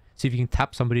nade. See if you can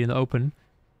tap somebody in the open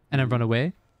and then run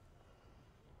away.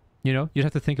 You know, you'd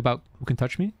have to think about who can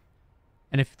touch me.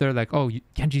 And if they're like, oh,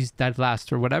 Genji's dead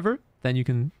last or whatever, then you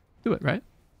can do it, right?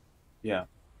 Yeah.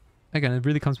 Again, it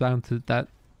really comes down to that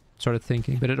sort of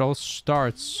thinking. But it all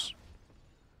starts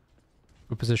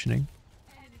with positioning.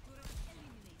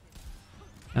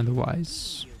 And the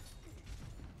whys.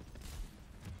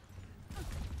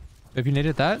 If you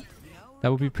naded that,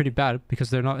 that would be pretty bad because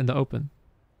they're not in the open.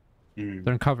 Mm.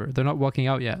 They're in cover. They're not walking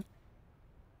out yet.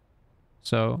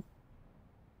 So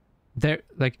they're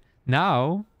like,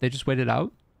 now they just wait it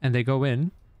out and they go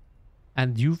in,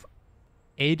 and you've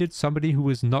aided somebody who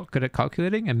was not good at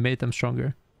calculating and made them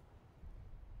stronger.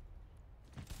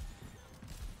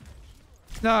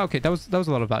 No, okay, that was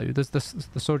a lot of value. The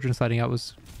soldier sliding out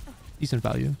was decent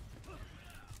value.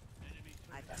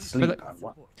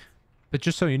 But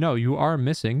just so you know, you are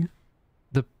missing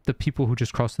the people who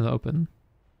just crossed in the open.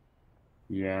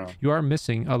 Yeah. You are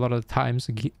missing a lot of the times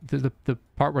the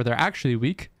part where they're actually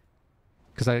weak,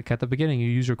 because like at the beginning you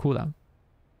use your cooldown.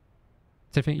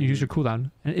 You use your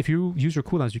cooldown, and if you use your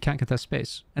cooldowns, you can't contest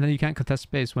space, and then you can't contest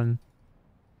space when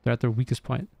they're at their weakest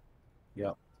point.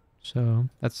 Yeah. So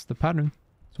that's the pattern.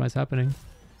 That's why it's happening.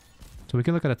 So we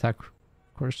can look at attack, of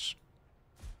course.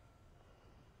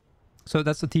 So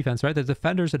that's the defense, right? The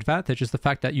defender's advantage is the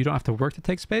fact that you don't have to work to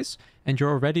take space, and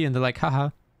you're already in the like, haha,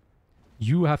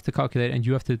 you have to calculate and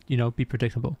you have to, you know, be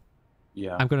predictable.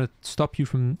 Yeah. I'm going to stop you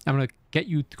from, I'm going to get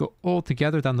you to go all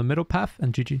together down the middle path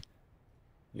and GG.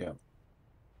 Yeah.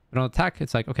 But on attack,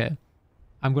 it's like, okay,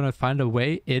 I'm going to find a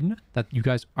way in that you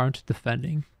guys aren't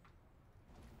defending,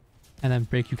 and then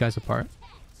break you guys apart.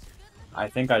 I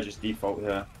think I just default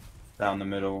here, down the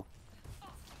middle.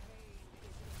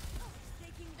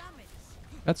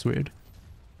 That's weird.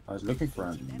 I was looking for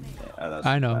him. Yeah, that's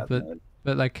I know, bad.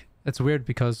 but like, it's weird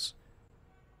because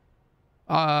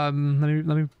let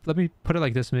me put it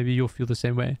like this. Maybe you'll feel the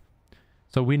same way.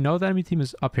 So we know the enemy team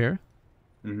is up here,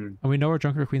 and we know our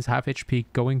Junker Queen's half HP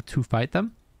going to fight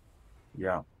them.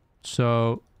 Yeah.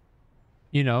 So,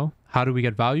 you know, how do we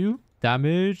get value?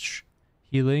 Damage,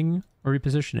 healing, or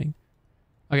repositioning?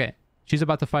 Okay, she's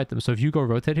about to fight them. So if you go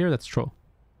rotate here, that's troll.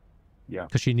 Yeah.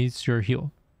 Because she needs your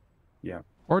heal. Yeah.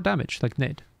 Or damage, like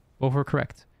nade. Both are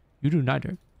correct. You do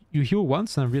neither. You heal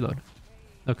once and then reload.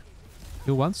 Look.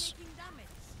 Heal once.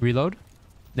 Reload.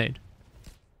 Nade.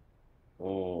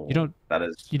 Oh, you don't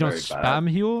spam bad.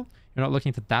 heal. You're not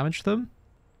looking to damage them.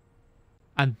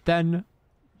 And then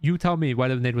you tell me why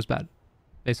the nade was bad.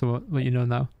 Based on what you know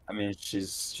now. I mean,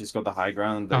 she's got the high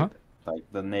ground. Like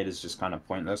the nade is just kind of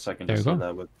pointless. I can There just you hit go.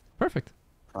 that with Perfect.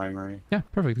 primary. Yeah,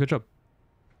 perfect. Good job.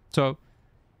 So,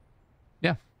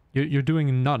 yeah, you're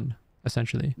doing none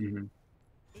essentially.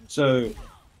 So,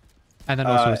 and then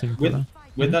also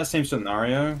with that same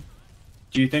scenario,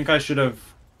 do you think I should have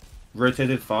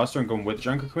rotated faster and gone with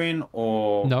Junker Queen,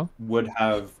 or no, would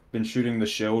have been shooting the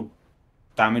shield,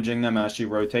 damaging them as she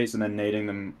rotates, and then nading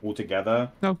them all together?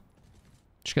 No,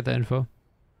 just get the info.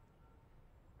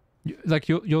 Like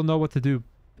you'll know what to do.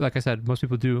 Like I said, most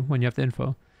people do when you have the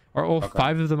info. Are all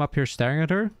 5 of them up here staring at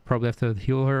her? Probably have to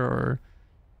heal her or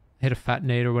hit a fat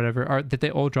nade or whatever. Did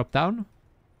they all drop down?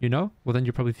 You know? Well, then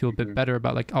you probably feel a bit better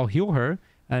about like, I'll heal her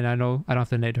and I know I don't have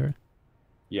to nade her.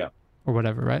 Yeah. Or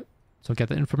whatever, right? So get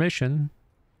the information.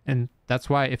 And that's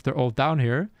why if they're all down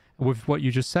here, with what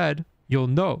you just said, you'll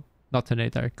know not to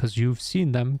nade there because you've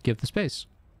seen them give the space.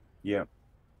 Yeah.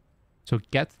 So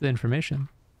get the information.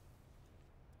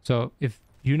 So if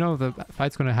you know the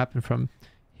fight's going to happen from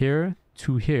here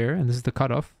to here, and this is the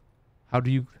cutoff, how do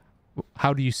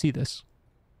you see this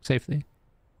safely?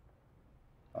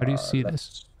 How do you see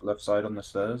this? Left side on the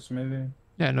stairs, maybe?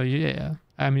 Yeah, no, yeah.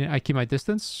 I mean, I keep my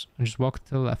distance and just walk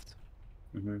to the left.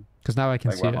 Because now I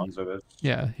can see it.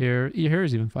 Yeah, here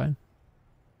is even fine.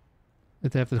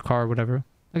 If they have the car or whatever.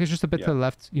 Like, it's just a bit to the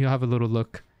left. You have a little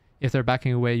look. If they're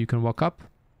backing away, you can walk up.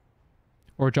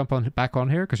 Or jump back on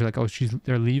here because you're like, oh,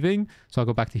 they're leaving, so I'll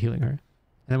go back to healing her. And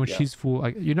then when she's full,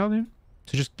 like, you know what I mean?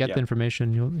 So just get the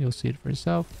information, you'll see it for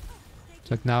yourself. It's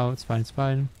like, now it's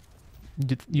fine.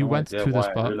 You went to the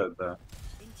spot.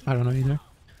 I don't know either.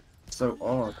 So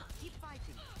odd.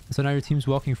 So now your team's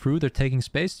walking through, they're taking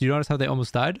space. Do you notice how they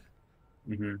almost died?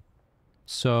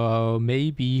 So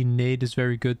maybe nade is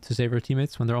very good to save our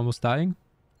teammates when they're almost dying,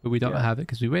 but we don't have it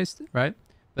because we waste it, right?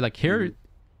 But like here,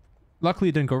 luckily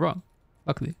it didn't go wrong.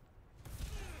 Luckily.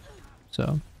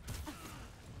 So.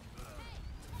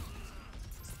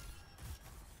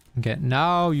 Okay,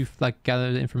 now you've like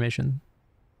gathered the information.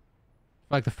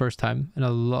 For like the first time in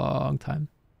a long time.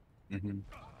 And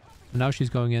now she's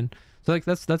going in. So like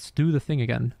let's do the thing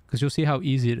again. Because you'll see how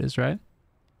easy it is, right?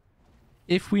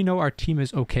 If we know our team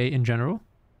is okay in general.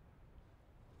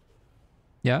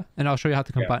 Yeah, and I'll show you how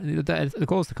to combine. The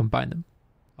goal is to combine them.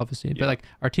 Obviously. But like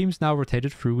our team's now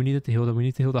rotated through. We needed to heal them. We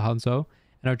need to heal the Hanzo.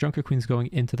 And our Junker Queen's going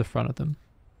into the front of them.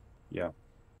 Yeah.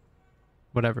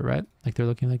 Whatever, right? Like they're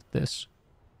looking like this.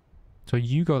 So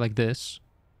you go like this.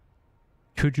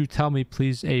 Could you tell me,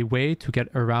 please, a way to get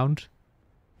around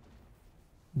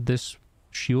this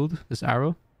shield, this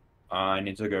arrow? I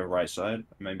need to go right side.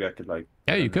 Maybe I could like.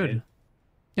 Yeah, you could. nade.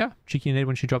 Yeah, cheeky nade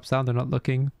when she drops down. They're not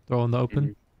looking. They're all in the open.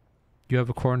 Mhm. You have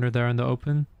a corner there in the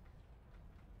open.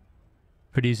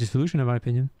 Pretty easy solution, in my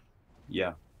opinion.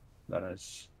 Yeah, that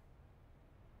is.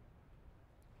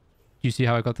 Do you see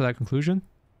how I got to that conclusion?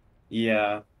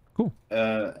 Yeah. Cool.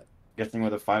 Guessing where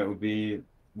the fight would be.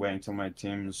 Waiting till my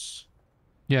team's.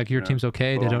 Yeah, your know, team's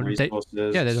okay. They low on don't.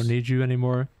 Yeah, they don't need you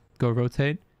anymore. Go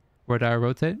rotate. Where do I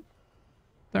rotate?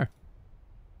 There.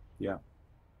 Yeah.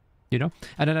 You know,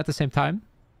 and then at the same time,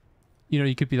 you know,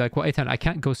 you could be like, well, Ethan, I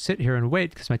can't go sit here and wait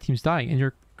because my team's dying, and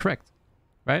you're correct,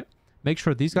 right? Make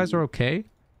sure these guys are okay.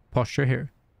 Posture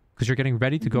here, because you're getting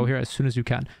ready to go here as soon as you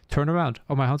can. Turn around.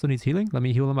 Oh, my Hanzo needs healing. Let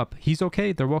me heal him up. He's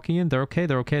okay. They're walking in. They're okay.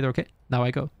 They're okay. They're okay. Now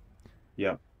I go.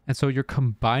 Yeah. And so you're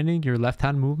combining your left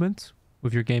hand movement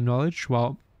with your game knowledge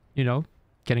while, you know,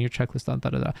 getting your checklist done. Da,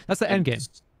 da, da. That's the end game.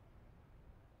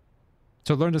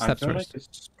 So learn the steps I feel first. like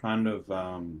it's kind of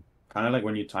like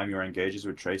when you time your engages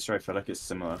with Tracer. I feel like it's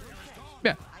similar.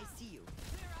 Yeah.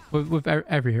 With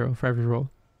every hero, for every role.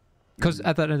 Because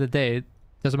at the end of the day, it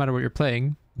doesn't matter what you're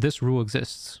playing, this rule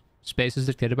exists. Space is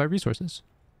dictated by resources.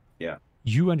 Yeah.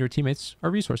 You and your teammates are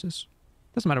resources.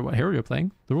 Doesn't matter what hero you're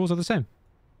playing, the rules are the same.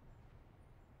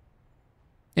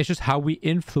 It's just how we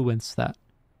influence that.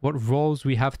 What roles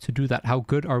we have to do that. How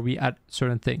good are we at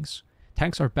certain things?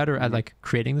 Tanks are better at like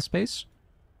creating the space.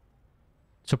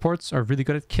 Supports are really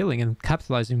good at killing and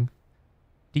capitalizing.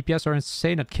 DPS are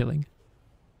insane at killing.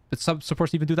 But some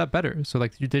supports even do that better. So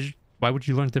like, why would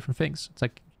you learn different things? It's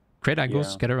like, create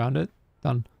angles, get around it,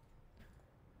 done.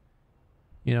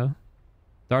 You know?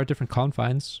 There are different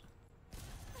confines.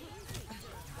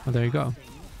 Oh, there you go.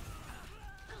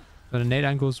 So the nade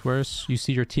angle is worse. You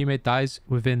see your teammate dies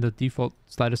within the default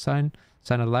sleight of sign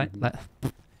of light.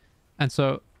 And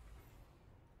so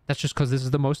that's just because this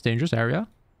is the most dangerous area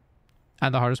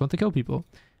and the hardest one to kill people.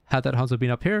 Had that Hanzo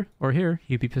been up here or here,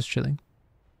 he'd be piss chilling.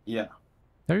 Yeah.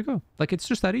 There you go. Like, it's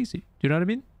just that easy. Do you know what I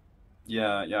mean?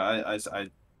 Yeah. It's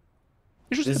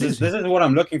just This that is easy. this is what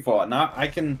I'm looking for. Now I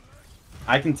can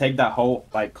take that whole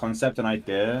like concept and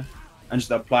idea and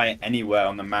just apply it anywhere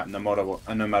on the map, no matter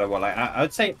what. Like I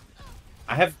would say,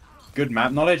 I have good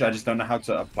map knowledge. I just don't know how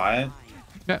to apply it.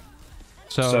 Yeah.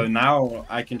 So now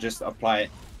I can just apply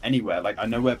it anywhere. Like I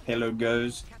know where payload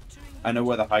goes. I know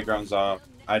where the high grounds are.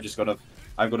 I've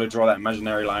got to draw that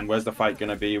imaginary line. Where's the fight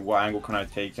gonna be? What angle can I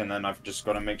take? And then I've just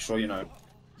got to make sure, you know,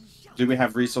 do we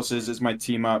have resources? Is my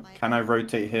team up? Can I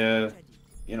rotate here?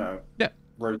 You know,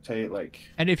 rotate like.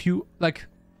 And if you like,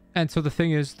 and so the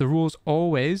thing is, the rules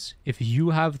always, if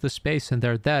you have the space and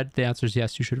they're dead, the answer is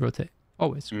yes, you should rotate.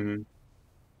 Always.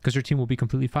 Because your team will be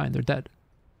completely fine. They're dead.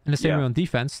 And the same way on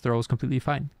defense, they're always completely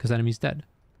fine because enemy's dead.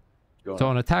 So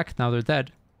on attack, now they're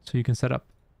dead. So you can set up.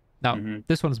 Now,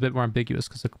 this one's a bit more ambiguous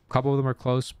because a couple of them are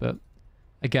close. But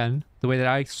again, the way that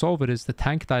I solve it is the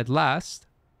tank died last.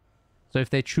 So if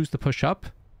they choose to push up,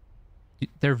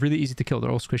 they're really easy to kill.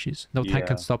 They're all squishies. No tank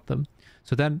can stop them.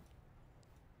 So then,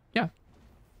 yeah,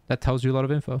 that tells you a lot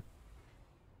of info.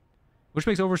 Which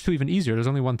makes Overwatch 2 even easier. There's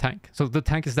only one tank. So the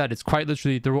tank is dead. It's quite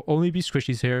literally, there will only be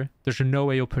squishies here. There's no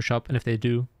way you'll push up. And if they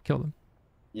do, kill them.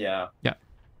 Yeah. Yeah.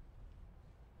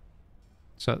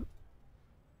 So.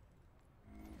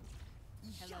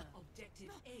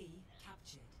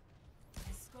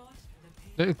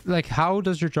 Like, how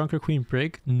does your Junker Queen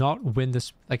Brig not win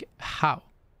this? Like, how?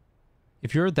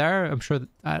 If you're there, I'm sure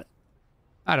that,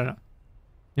 I don't know.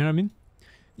 You know what I mean?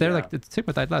 They're like, the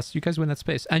Sigma died last. You guys win that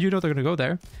space. And you know they're going to go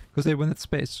there because they win that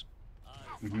space.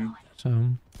 So,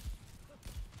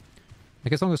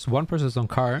 like, as long as one person is on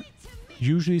cart,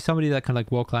 usually somebody that can,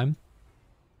 like, wall climb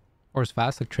or is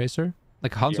fast, like Tracer.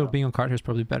 Like, Hanzo being on cart here is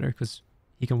probably better because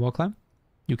he can wall climb.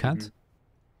 You can't.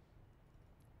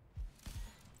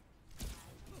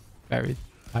 Very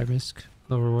high risk,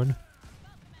 low reward.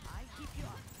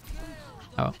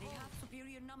 Oh.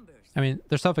 I mean,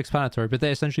 they're self-explanatory, but they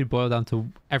essentially boil down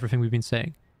to everything we've been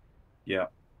saying. Yeah.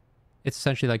 It's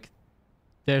essentially like,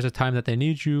 there's a time that they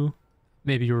need you.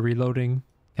 Maybe you're reloading.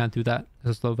 Can't do that.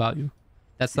 It's low value.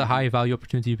 That's the high value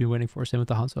opportunity you've been waiting for. Same with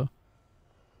the Hanzo.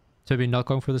 So maybe not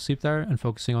going for the sleep there and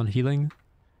focusing on healing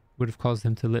would have caused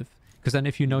him to live. Because then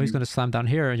if you know he's going to slam down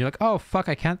here and you're like, oh, fuck,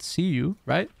 I can't see you,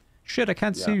 right? Shit, I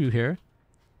can't see you here.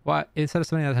 Why? Instead of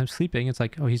spending that time sleeping, it's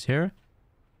like, oh, he's here.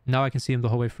 Now I can see him the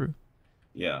whole way through.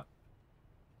 Yeah.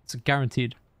 It's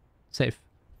guaranteed. Safe.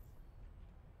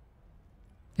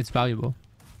 It's valuable.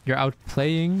 You're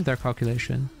outplaying their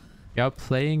calculation. You're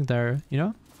outplaying their, you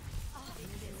know?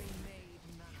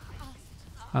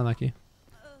 Unlucky.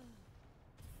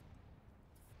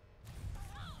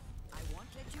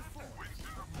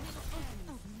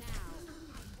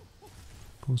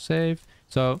 save.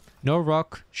 So no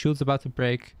rock, shield's about to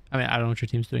break. I mean, I don't know what your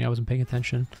team's doing. I wasn't paying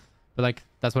attention. But like,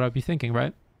 that's what I'd be thinking,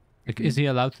 right? Like, is he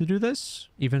allowed to do this?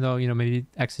 Even though, you know, maybe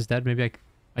X is dead. Maybe like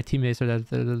my teammates are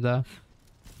dead.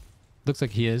 Looks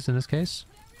like he is in this case.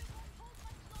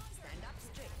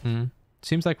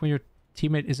 Seems like when your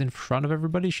teammate is in front of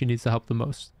everybody, she needs the help the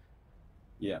most.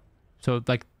 Yeah. So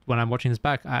like when I'm watching this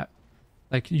back,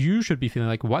 like you should be feeling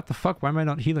like, what the fuck? Why am I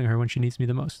not healing her when she needs me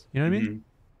the most? You know what I mean?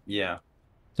 Yeah.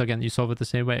 So again, you solve it the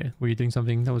same way. Were you doing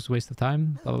something that was a waste of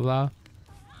time? Blah, blah, blah.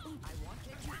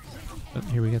 But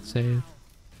here we get saved.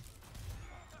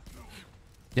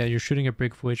 Yeah, you're shooting a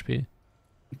brick full HP.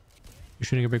 You're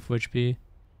shooting a brick full HP.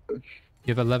 You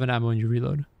have 11 ammo and you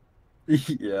reload.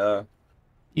 Yeah.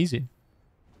 Easy.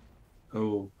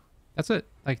 Oh. That's it.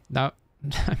 Like now,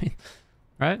 I mean,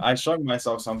 right? I shock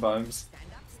myself sometimes.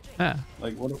 Yeah.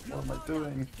 Like, what am I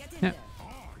doing? Yeah.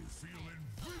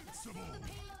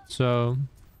 So,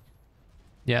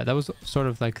 yeah, that was sort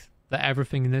of like the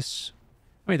everything in this.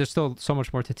 I mean, there's still so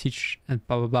much more to teach and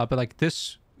blah, blah, blah. But like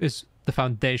this is the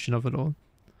foundation of it all.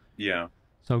 Yeah.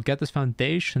 So get this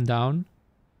foundation down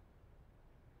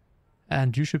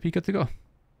and you should be good to go.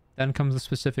 Then comes the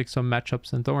specifics on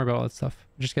matchups and don't worry about all that stuff.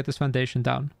 Just get this foundation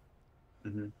down.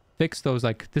 Fix those,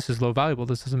 like, this is low valuable,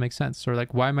 this doesn't make sense. Or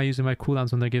like, why am I using my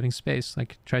cooldowns when they're giving space?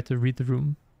 Like, try to read the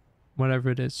room. Whatever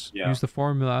it is. Yeah. Use the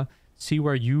formula. See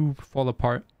where you fall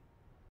apart